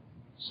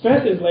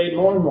 Stress is laid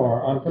more and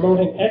more on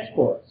promoting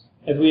exports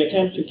as we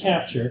attempt to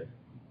capture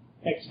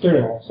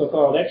external,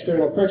 so-called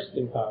external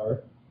purchasing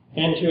power,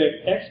 and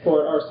to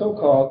export our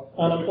so-called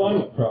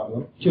unemployment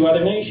problem to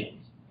other nations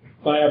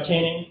by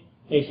obtaining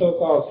a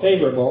so-called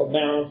favorable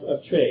balance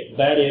of trade,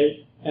 that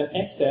is, an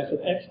excess of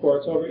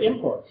exports over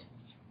imports.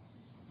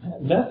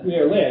 Thus we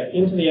are led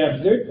into the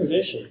absurd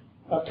position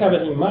of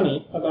coveting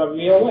money above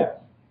real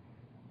wealth.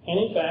 and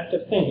in fact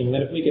of thinking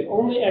that if we could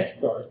only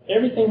export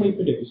everything we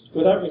produced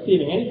without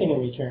receiving anything in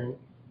return,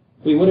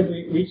 we would have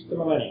reached the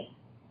millennium.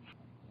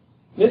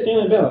 This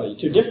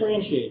inability to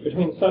differentiate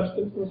between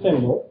substance and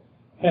symbol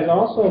has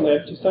also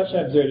led to such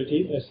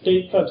absurdities as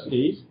state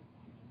subsidies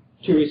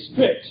to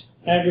restrict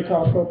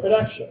agricultural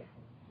production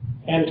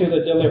and to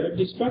the deliberate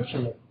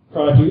destruction of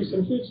produce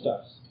and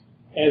foodstuffs,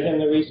 as in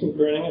the recent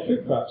burning of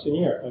fruit crops in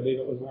Europe, I believe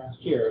it was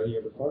last year or the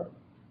year before,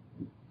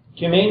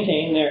 to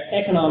maintain their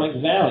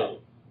economic value.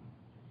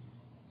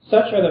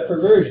 Such are the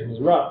perversions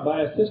wrought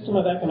by a system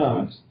of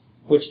economics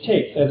which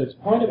takes as its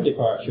point of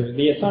departure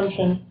the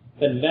assumption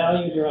that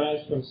value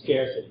derives from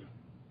scarcity.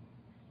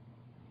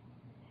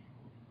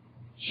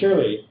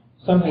 Surely,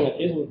 something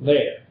that isn't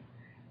there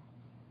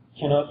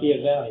cannot be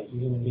of value to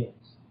human beings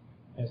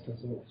as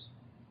consumers.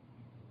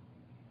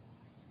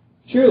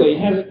 Truly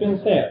has it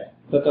been said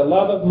that the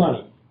love of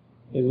money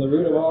is the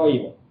root of all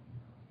evil.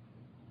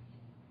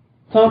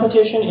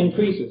 Competition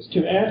increases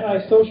to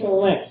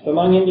antisocial lengths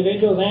among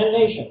individuals and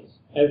nations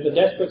as the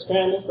desperate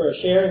scramble for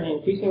a share in the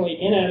increasingly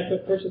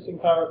inadequate purchasing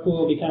power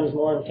pool becomes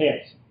more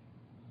intense.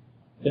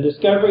 The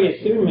discovery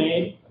is soon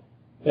made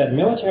that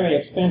military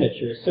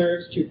expenditure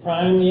serves to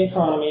prime the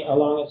economy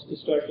along its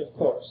destructive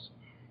course.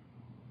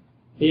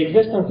 The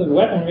existence of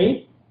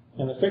weaponry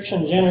and the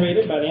friction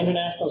generated by the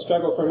international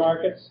struggle for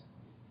markets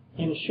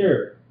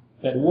ensure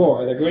that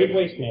war, the great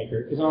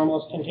wastemaker, is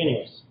almost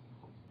continuous.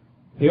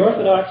 The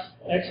orthodox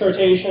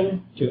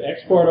exhortation to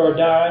export or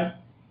die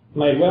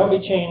might well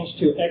be changed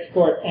to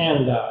export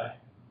and die.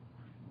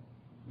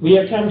 We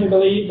have come to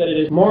believe that it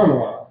is more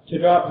moral to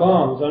drop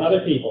bombs on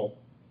other people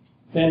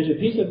than to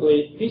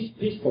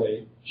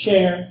peacefully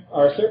share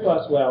our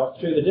surplus wealth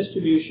through the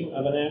distribution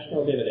of a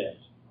national dividend.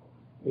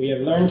 We have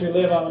learned to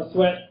live on the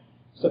sweat,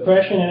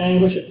 suppression, and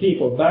anguish of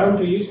people bound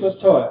to useless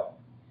toil.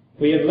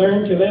 We have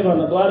learned to live on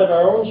the blood of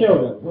our own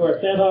children who are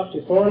sent off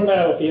to foreign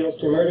battlefields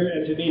to murder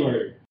and to be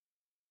murdered.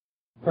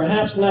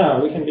 Perhaps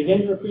now we can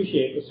begin to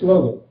appreciate the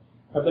slogan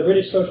of the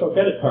British Social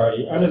Credit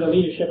Party under the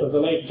leadership of the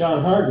late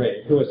John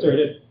Hargrave, who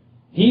asserted,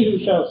 "He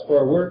who shouts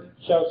for work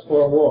shouts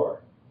for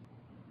war."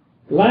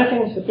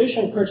 Lacking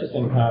sufficient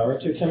purchasing power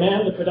to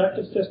command the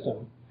productive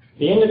system,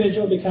 the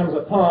individual becomes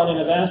a pawn in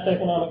a vast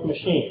economic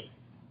machine.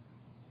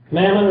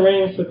 Mammon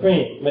reigns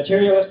supreme.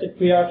 Materialistic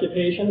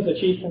preoccupations the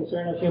chief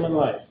concern of human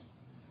life.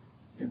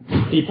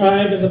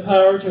 Deprived of the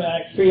power to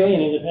act freely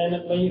and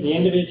independently, the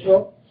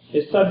individual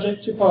is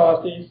subject to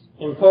policies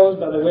imposed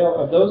by the will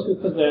of those who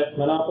possess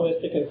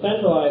monopolistic and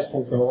centralized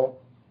control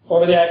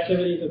over the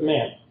activities of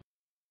men.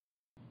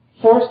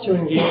 Forced to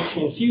engage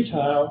in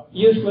futile,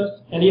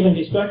 useless, and even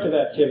destructive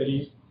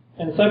activities,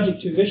 and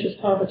subject to vicious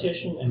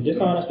competition and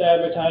dishonest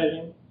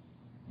advertising,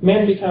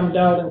 men become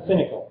dull and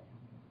cynical.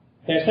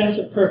 Their sense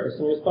of purpose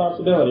and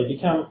responsibility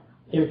become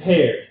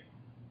impaired.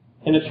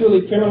 In a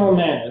truly criminal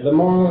manner, the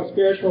moral and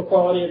spiritual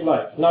quality of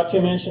life, not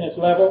to mention its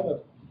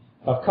level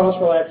of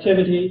cultural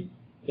activity,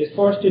 is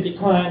forced to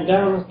decline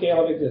down the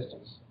scale of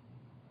existence.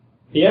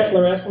 The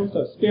efflorescence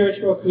of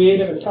spiritual,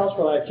 creative, and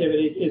cultural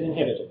activities is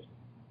inhibited.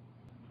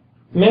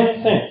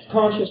 Men sense,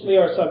 consciously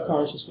or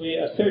subconsciously,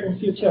 a certain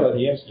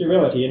futility and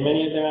sterility in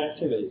many of their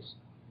activities.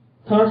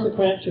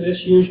 Consequent to this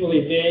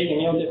usually vague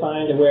and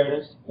ill-defined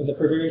awareness of the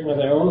perversion of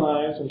their own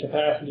lives and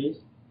capacities,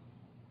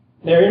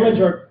 their image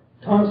or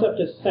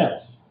concept of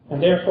self,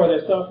 and therefore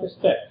their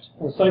self-respect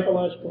and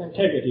psychological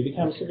integrity,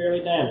 become severely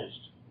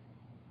damaged.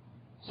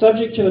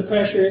 Subject to the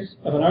pressures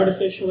of an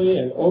artificially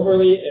and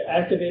overly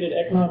activated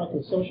economic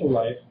and social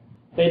life,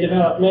 they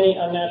develop many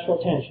unnatural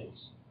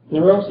tensions.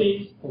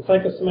 Neuroses and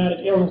psychosomatic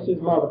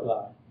illnesses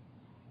multiply,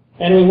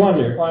 and we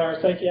wonder why our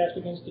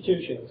psychiatric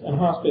institutions and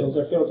hospitals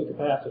are filled to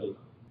capacity.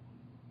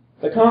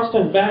 The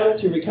constant battle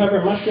to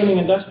recover mushrooming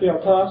industrial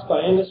costs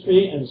by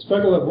industry and the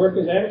struggle of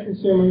workers and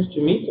consumers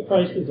to meet the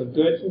prices of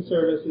goods and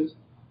services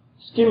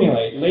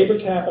stimulate labor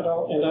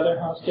capital and other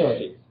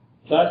hostilities.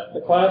 Thus,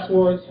 the class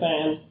war is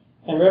fanned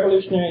and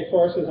revolutionary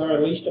forces are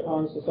unleashed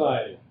upon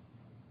society.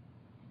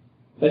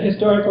 The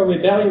historical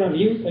rebellion of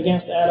youth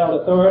against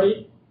adult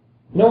authority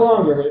no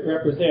longer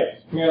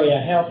represents merely a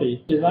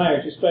healthy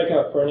desire to strike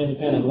out for an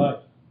independent life.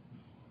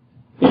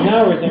 It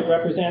now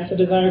represents a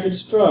desire to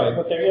destroy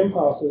what their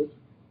impulses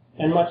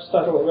and much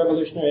subtle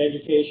revolutionary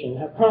education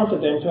have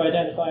prompted them to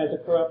identify as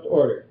a corrupt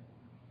order.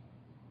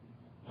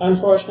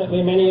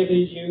 Unfortunately, many of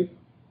these youth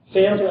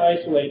fail to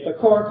isolate the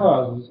core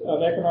causes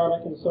of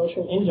economic and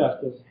social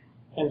injustice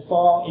and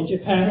fall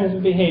into patterns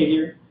of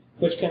behavior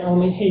which can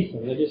only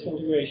hasten the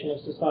disintegration of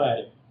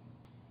society,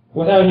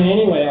 without in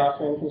any way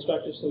offering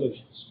constructive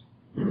solutions.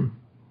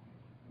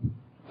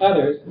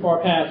 Others,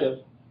 more passive,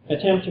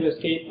 attempt to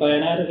escape by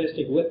an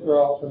atavistic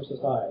withdrawal from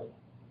society.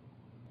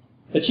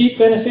 The chief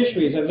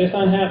beneficiaries of this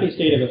unhappy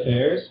state of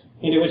affairs,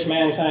 into which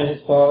mankind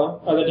has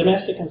fallen, are the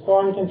domestic and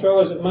foreign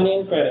controllers of money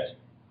and credit,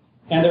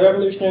 and the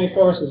revolutionary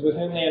forces with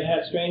whom they have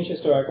had strange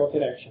historical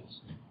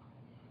connections.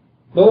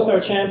 Both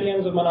are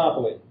champions of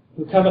monopoly,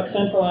 who covet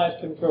centralized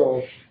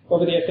control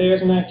over the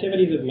affairs and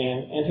activities of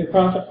men, and who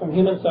profit from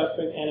human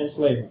suffering and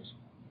enslavement.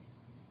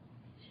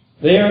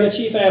 They are the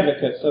chief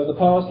advocates of the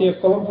policy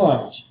of full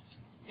employment,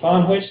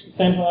 upon which the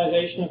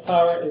centralization of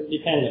power is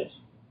dependent.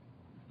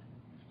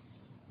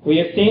 We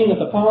have seen that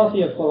the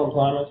policy of full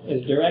employment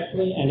is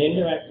directly and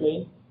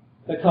indirectly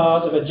the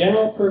cause of a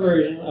general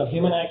perversion of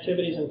human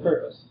activities and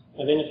purpose,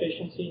 of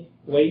inefficiency,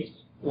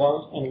 waste,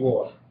 want, and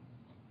war.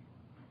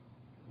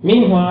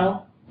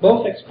 Meanwhile,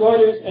 both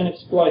exploiters and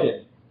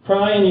exploited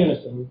cry in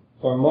unison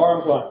for more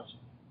employment.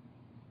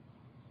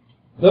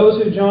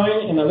 Those who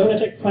join in the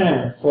lunatic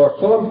clamor for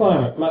full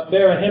employment must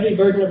bear a heavy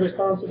burden of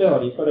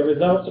responsibility for the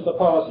results of the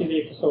policy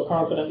they so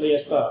confidently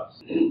espouse,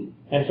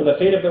 and for the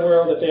fate of the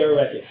world that they are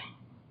wrecking.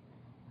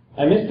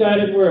 A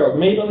misguided world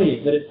may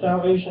believe that its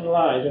salvation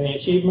lies in the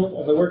achievement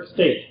of the work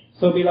state,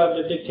 so beloved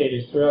of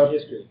dictators throughout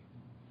history.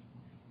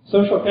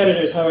 Social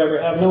creditors, however,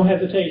 have no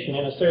hesitation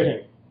in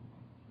asserting,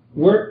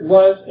 work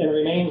was and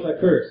remains a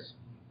curse.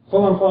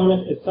 Full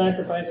employment is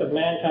sacrifice of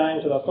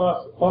mankind to the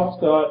false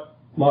god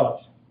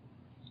Moloch.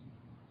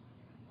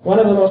 One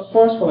of the most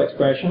forceful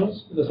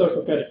expressions of the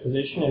social credit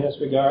position in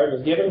this regard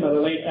was given by the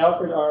late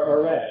Alfred R.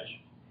 Orage,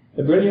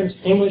 the brilliant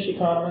English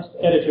economist,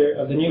 editor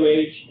of the New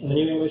Age and the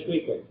New English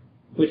Weekly,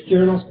 which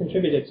journals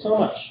contributed so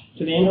much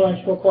to the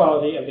intellectual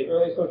quality of the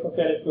early social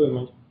credit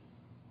movement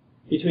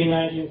between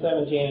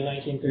 1917 and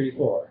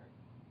 1934.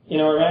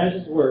 In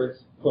Orage's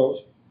words, quote,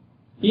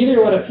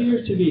 "Either what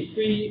appears to be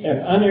free and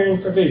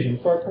unearned provision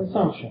for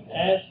consumption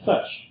as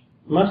such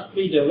must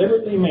be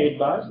deliberately made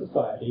by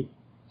society,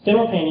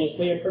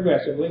 simultaneously and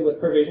progressively with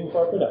provision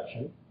for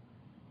production,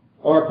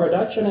 or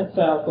production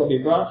itself will be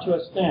brought to a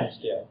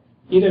standstill,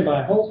 either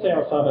by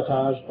wholesale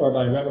sabotage or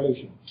by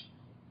revolution.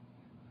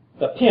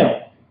 The pill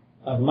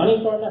of money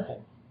for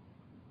nothing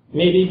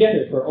may be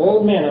bitter for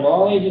old men of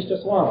all ages to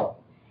swallow,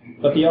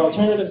 but the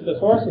alternatives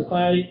before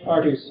society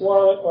are to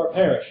swallow it or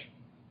perish.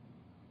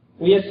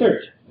 We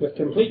assert with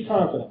complete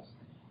confidence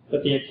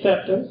that the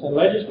acceptance and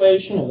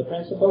legislation of the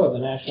principle of the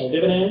national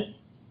dividend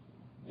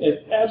is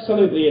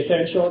absolutely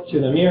essential to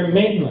the mere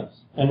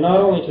maintenance, and not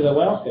only to the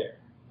welfare,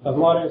 of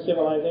modern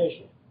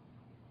civilization.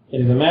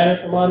 It is a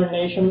matter for modern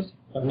nations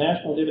of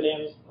national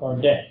dividends or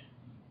death."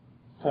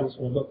 It comes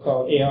from a book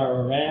called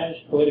A.R.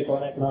 Orage, Political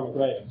and Economic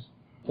Writings,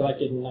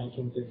 collected in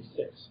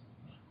 1936.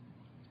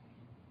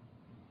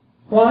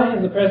 Why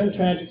has the present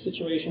tragic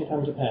situation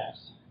come to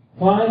pass?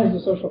 Why has the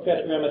social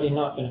credit remedy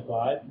not been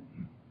applied?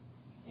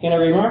 In a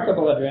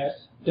remarkable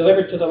address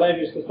delivered to the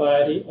Leisure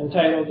Society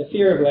entitled "The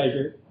Fear of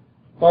Leisure,"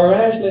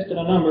 Orage listed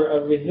a number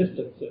of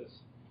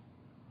resistances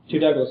to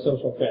Douglas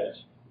social credit.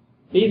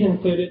 These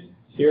included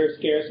fear of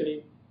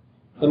scarcity,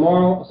 the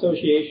moral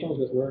associations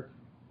with work,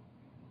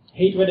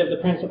 hatred of the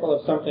principle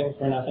of something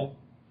for nothing.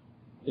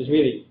 There's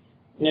really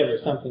never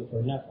something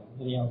for nothing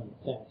in the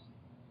ultimate sense.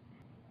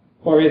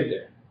 Or is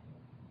there?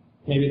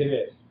 Maybe there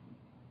is.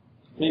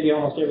 Maybe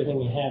almost everything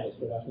we have is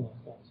for nothing in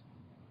a sense.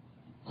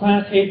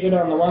 Class hatred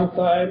on the one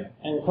side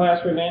and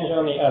class revenge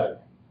on the other.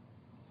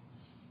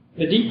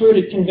 The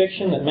deep-rooted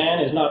conviction that man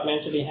is not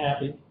meant to be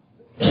happy,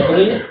 the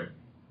belief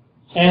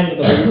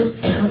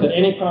that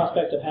any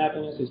prospect of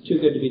happiness is too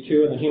good to be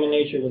true and that human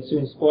nature would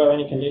soon spoil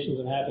any conditions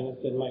of happiness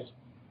that might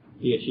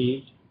be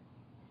achieved.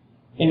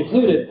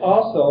 Included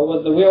also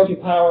was the will to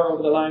power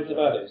over the lives of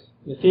others,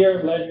 the fear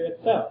of leisure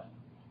itself,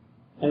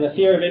 and the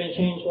fear of any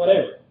change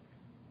whatever.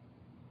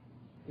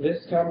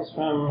 This comes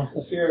from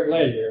The Fear of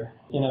Leisure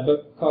in a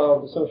book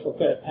called The Social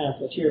Credit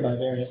Pamphleteer by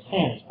various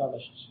hands,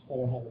 published. I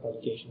don't have the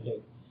publication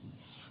date.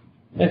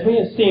 As we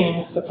have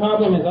seen, the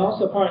problem is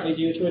also partly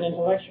due to an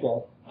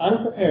intellectual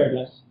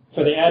unpreparedness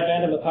for the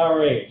advent of the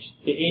power age,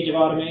 the age of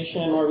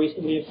automation and more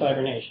recently of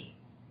cybernation.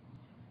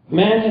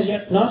 Man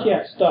has not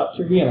yet stopped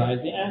to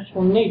realize the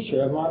actual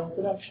nature of modern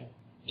production.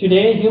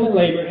 Today, human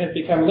labor has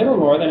become little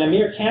more than a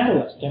mere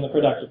catalyst in the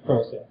productive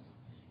process.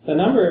 The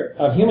number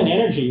of human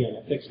energy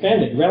units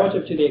expended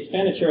relative to the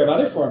expenditure of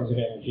other forms of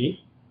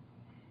energy,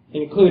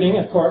 including,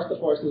 of course, the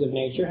forces of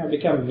nature, have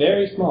become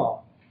very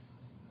small.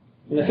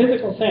 In the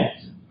physical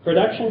sense,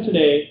 production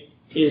today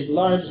is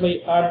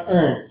largely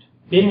unearned,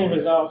 being a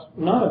result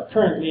not of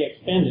currently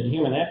expended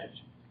human effort,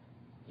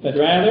 but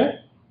rather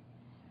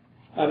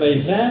of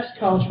a vast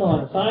cultural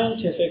and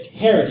scientific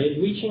heritage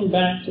reaching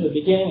back to the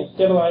beginning of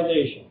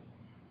civilization,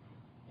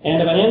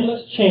 and of an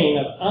endless chain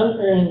of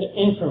unearned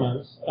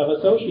increments of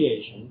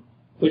association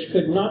which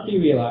could not be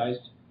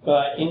realized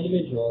by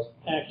individuals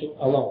acting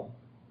alone.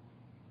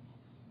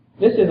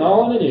 This is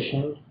all in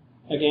addition,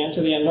 again,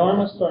 to the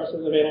enormous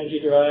sources of energy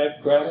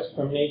derived gratis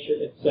from nature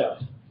itself.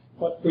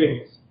 What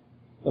brings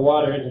the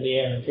water into the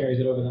air and carries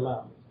it over the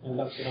mountains and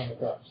dumps it on the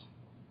crops?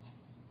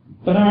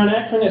 But our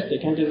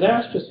anachronistic and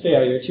disastrous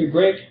failure to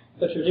break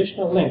the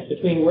traditional link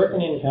between work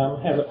and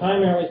income has a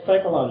primarily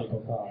psychological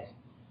cause.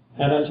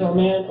 And until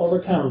man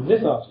overcomes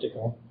this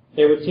obstacle,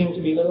 there would seem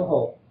to be little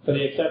hope for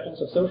the acceptance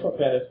of social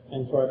credit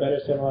and for a better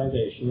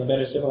civilization, the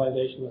better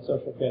civilization that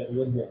social credit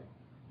would bring.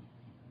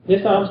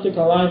 This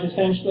obstacle lies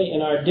essentially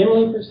in our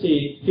dimly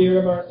perceived fear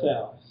of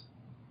ourselves,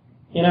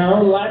 in our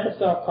own lack of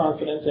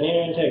self-confidence and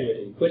inner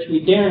integrity, which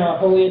we dare not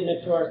wholly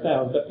admit to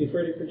ourselves but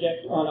prefer to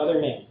project on other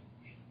men.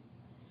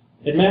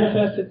 It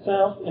manifests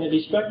itself in a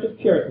destructive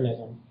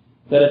puritanism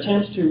that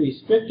attempts to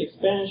restrict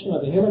expansion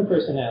of the human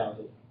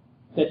personality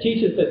that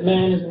teaches that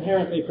man is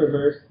inherently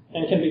perverse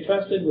and can be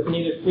trusted with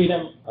neither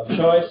freedom of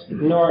choice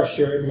nor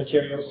assured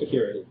material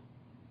security.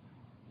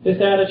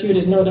 This attitude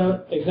is no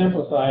doubt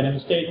exemplified in the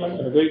statement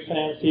of a great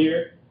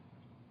financier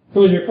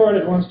who is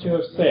reported once to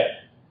have said,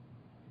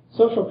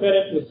 "Social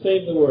credit would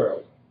save the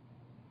world,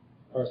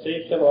 or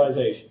save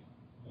civilization,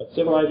 but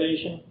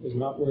civilization is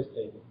not worth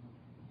saving."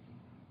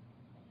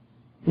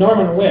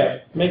 Norman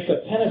Webb makes a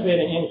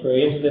penetrating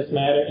inquiry into this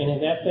matter in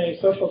his essay,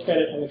 Social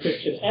Credit and the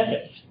Christian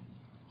Ethic.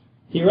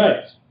 He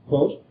writes,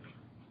 quote,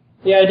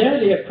 "The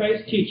identity of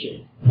Christ's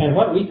teaching and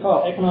what we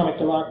call economic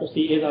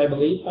democracy is, I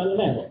believe,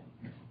 fundamental.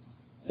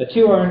 The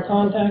two are in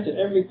contact at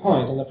every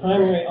point, and the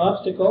primary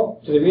obstacle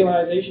to the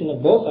realization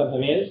of both of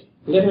them is,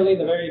 literally,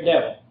 the very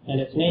devil,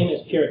 and its name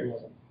is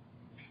Puritanism.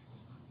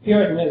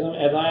 Puritanism,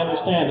 as I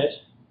understand it,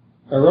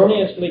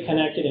 erroneously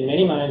connected in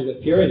many minds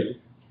with purity,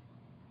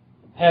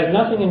 has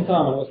nothing in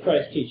common with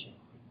Christ's teaching.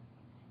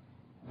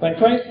 When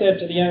Christ said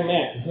to the young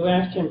man who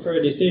asked him for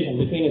a decision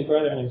between his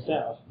brother and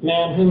himself,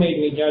 'Man, who made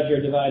me judge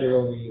or divider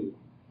over you?'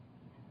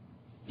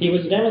 he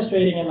was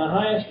demonstrating in the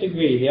highest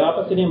degree the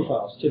opposite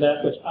impulse to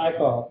that which I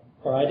call,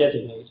 or I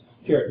designate,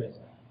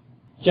 Puritanism.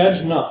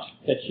 Judge not,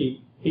 that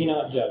ye be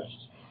not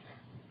judged.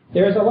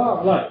 There is a law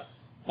of life,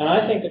 and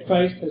I think that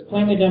Christ has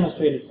plainly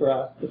demonstrated for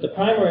us that the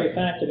primary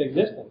fact of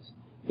existence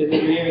is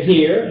that we are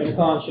here and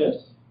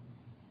conscious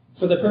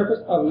for the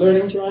purpose of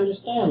learning to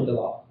understand the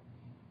law.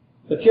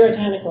 The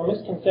puritanical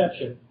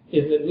misconception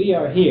is that we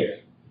are here,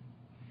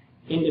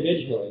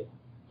 individually,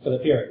 for the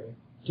Puritan,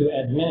 to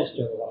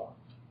administer the law.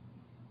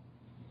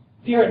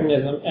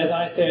 Puritanism, as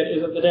I said,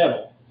 is of the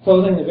devil,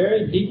 clothing the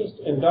very deepest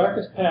and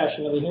darkest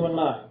passion of the human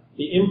mind,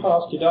 the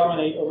impulse to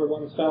dominate over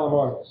one's fellow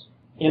mortals,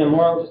 in a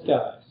moral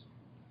disguise.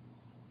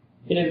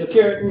 It is the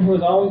Puritan who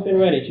has always been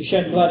ready to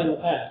shed blood in the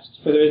past,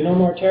 for there is no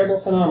more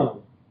terrible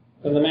phenomenon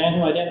than the man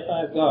who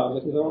identifies God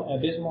with his own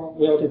abysmal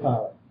will to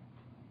power.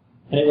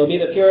 And it will be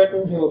the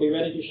Puritan who will be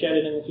ready to shed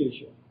it in the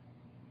future.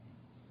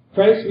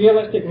 Christ's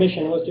realistic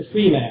mission was to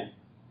free man,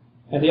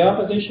 and the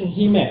opposition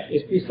he met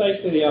is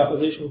precisely the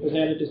opposition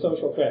presented to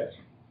social credit.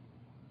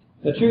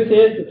 The truth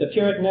is that the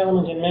Puritan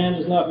element in man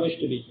does not wish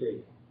to be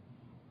free.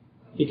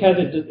 Because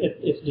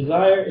its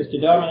desire is to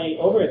dominate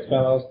over its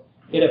fellows,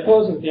 it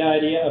opposes the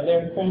idea of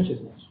their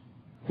enfranchisement,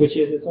 which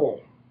is its own.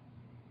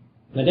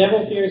 The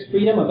devil fears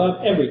freedom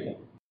above everything,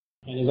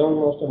 and his own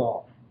most of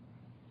all.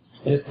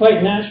 It is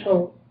quite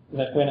natural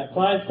that when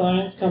applied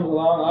science comes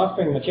along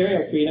offering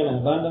material freedom and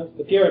abundance,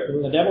 the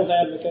Puritan, the devil's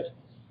advocate,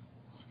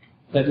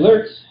 that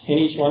lurks in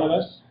each one of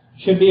us,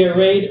 should be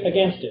arrayed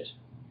against it.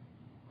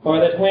 Or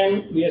that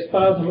when we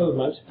espouse a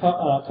movement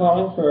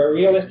calling for a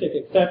realistic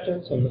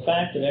acceptance of the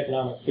fact of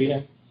economic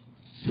freedom,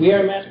 we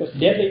are met with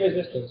deadly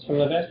resistance from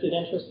the vested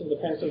interests of the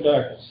Prince of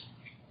Darkness.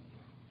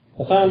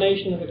 The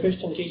foundation of the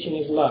Christian teaching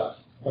is love,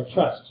 or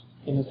trust,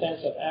 in the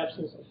sense of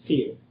absence of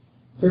fear.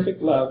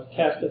 Perfect love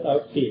casteth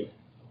out fear.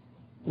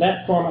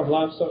 That form of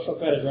love social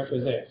credit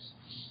represents.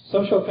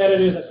 Social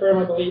creditors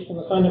affirm a belief in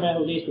the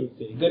fundamental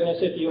decency,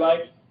 goodness if you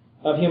like,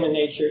 of human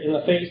nature in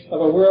the face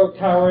of a world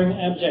cowering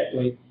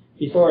abjectly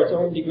before its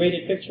own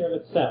degraded picture of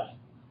itself.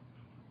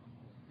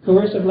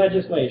 Coercive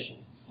legislation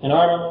and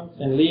armaments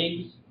and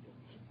leagues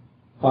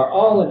are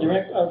all a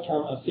direct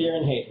outcome of fear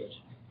and hatred,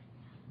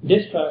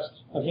 distrust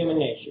of human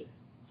nature.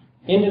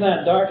 Into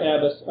that dark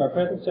abyss our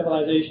present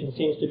civilization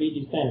seems to be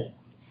descending.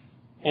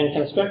 And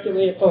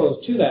constructively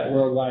opposed to that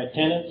worldwide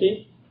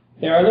tendency,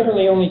 there are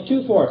literally only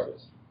two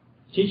forces,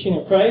 the teaching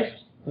of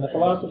Christ and the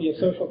philosophy of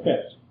social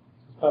credit,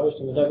 published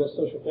in the Douglas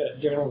Social Credit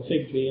Journal,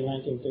 Fig Tree, in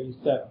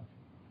 1937.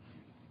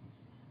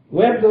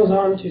 Webb goes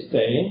on to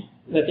say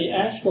that the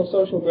actual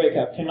social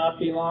breakup cannot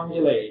be long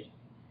delayed.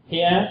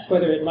 He asks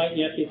whether it might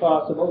yet be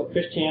possible that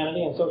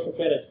Christianity and social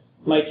credit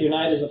might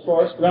unite as a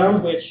force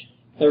round which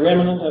the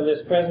remnant of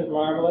this present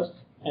marvelous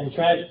and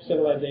tragic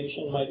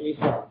civilization might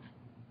reform.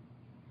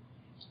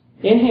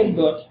 In his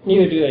book,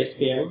 Neither Do They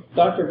Skim,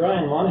 Dr.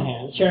 Brian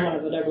Monahan, chairman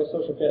of the Douglas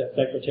Social Credit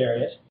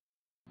Secretariat,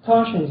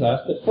 cautions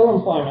us that full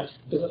employment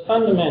is a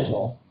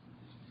fundamental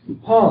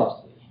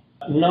policy,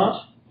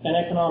 not an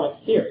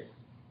economic theory.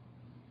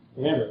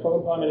 Remember, full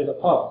employment is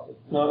a policy,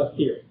 not a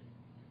theory,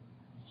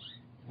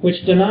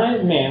 which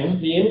denies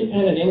men the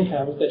independent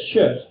incomes that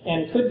should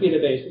and could be the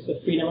basis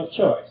of freedom of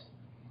choice.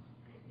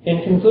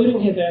 In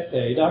concluding his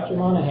essay, Dr.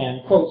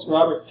 Monahan quotes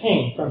Robert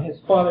Paine from his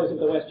Fathers of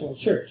the Western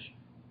Church,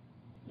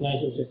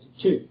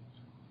 1952.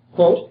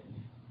 Quote,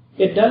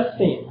 "It does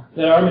seem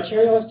that our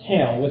materialist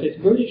hell, with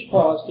its brutish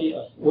policy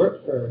of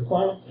work for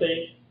employment's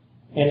sake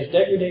and its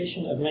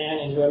degradation of man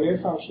into a mere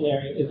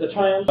functionary, is the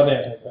triumph of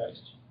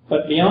Antichrist.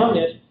 But beyond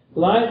it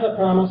lies the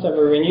promise of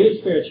a renewed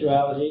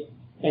spirituality,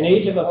 an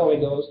age of the Holy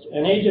Ghost,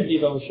 an age of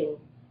devotion,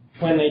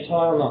 when they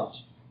toil not."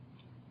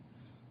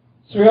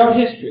 Throughout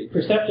history,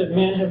 perceptive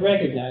men have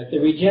recognized the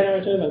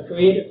regenerative and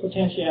creative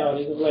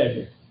potentialities of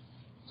leisure.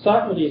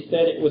 Socrates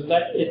said it was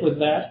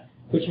that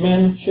which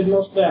men should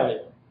most value.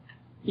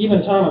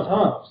 Even Thomas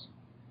Hobbes,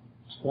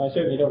 who I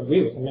certainly don't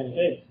agree with in many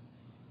cases,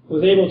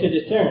 was able to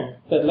discern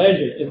that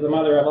leisure is the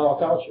mother of all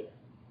culture.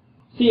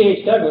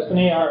 C.H. Douglas and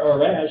A.R.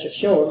 Orage have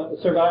shown that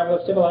the survival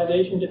of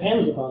civilization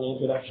depends upon the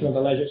introduction of the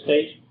leisure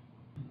state.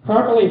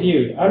 Properly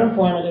viewed,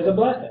 unemployment is a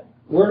blessing.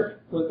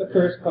 Work was the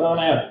curse put on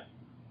Adam.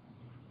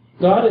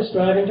 God is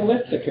striving to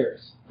lift the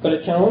curse, but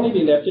it can only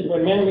be lifted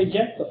when men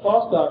reject the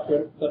false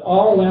doctrine that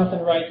all wealth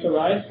and rights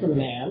arise from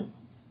man,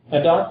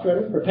 a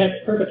doctrine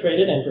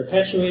perpetrated and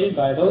perpetuated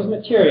by those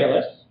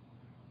materialists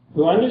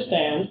who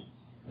understand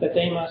that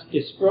they must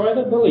destroy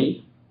the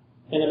belief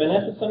in a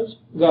beneficent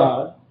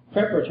God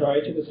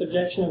preparatory to the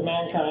subjection of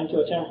mankind to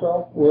a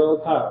temporal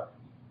world power.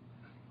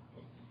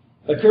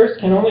 The curse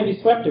can only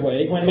be swept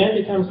away when men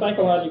become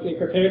psychologically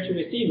prepared to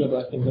receive the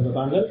blessings of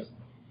abundance,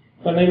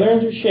 when they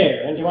learn to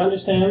share and to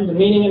understand the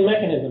meaning and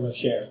mechanism of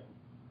sharing.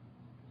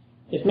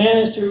 If man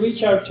is to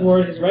reach out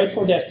toward his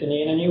rightful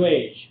destiny in a new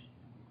age,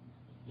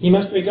 he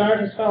must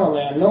regard his fellow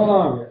man no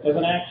longer as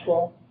an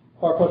actual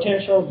or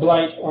potential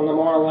blight on the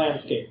moral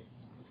landscape,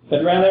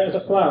 but rather as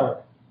a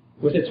flower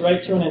with its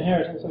right to an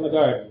inheritance in the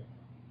garden.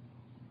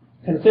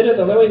 Consider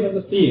the lilies of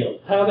the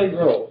field, how they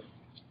grow.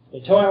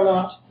 They toil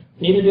not,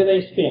 neither do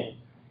they spin.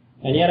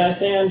 And yet I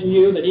say unto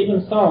you that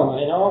even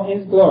Solomon in all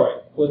his glory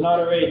was not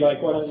arrayed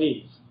like one of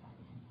these.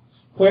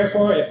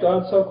 Wherefore, if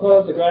God so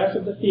clothe the grass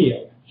of the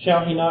field,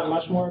 shall he not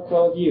much more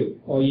clothe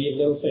you, O ye of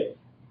little faith?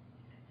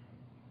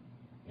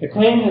 The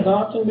claim has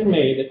often been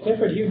made that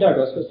Clifford Hugh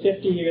Douglas was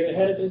 50 years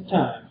ahead of his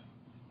time.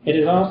 It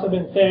has also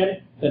been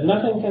said that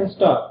nothing can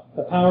stop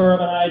the power of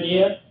an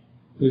idea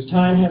whose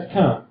time has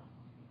come.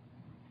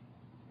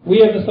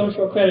 We of the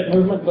social credit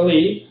movement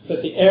believe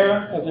that the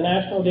era of the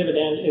national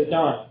dividend is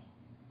dawning.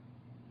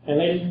 And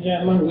ladies and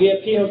gentlemen, we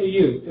appeal to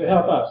you to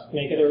help us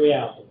make it a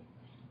reality.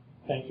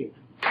 Thank you.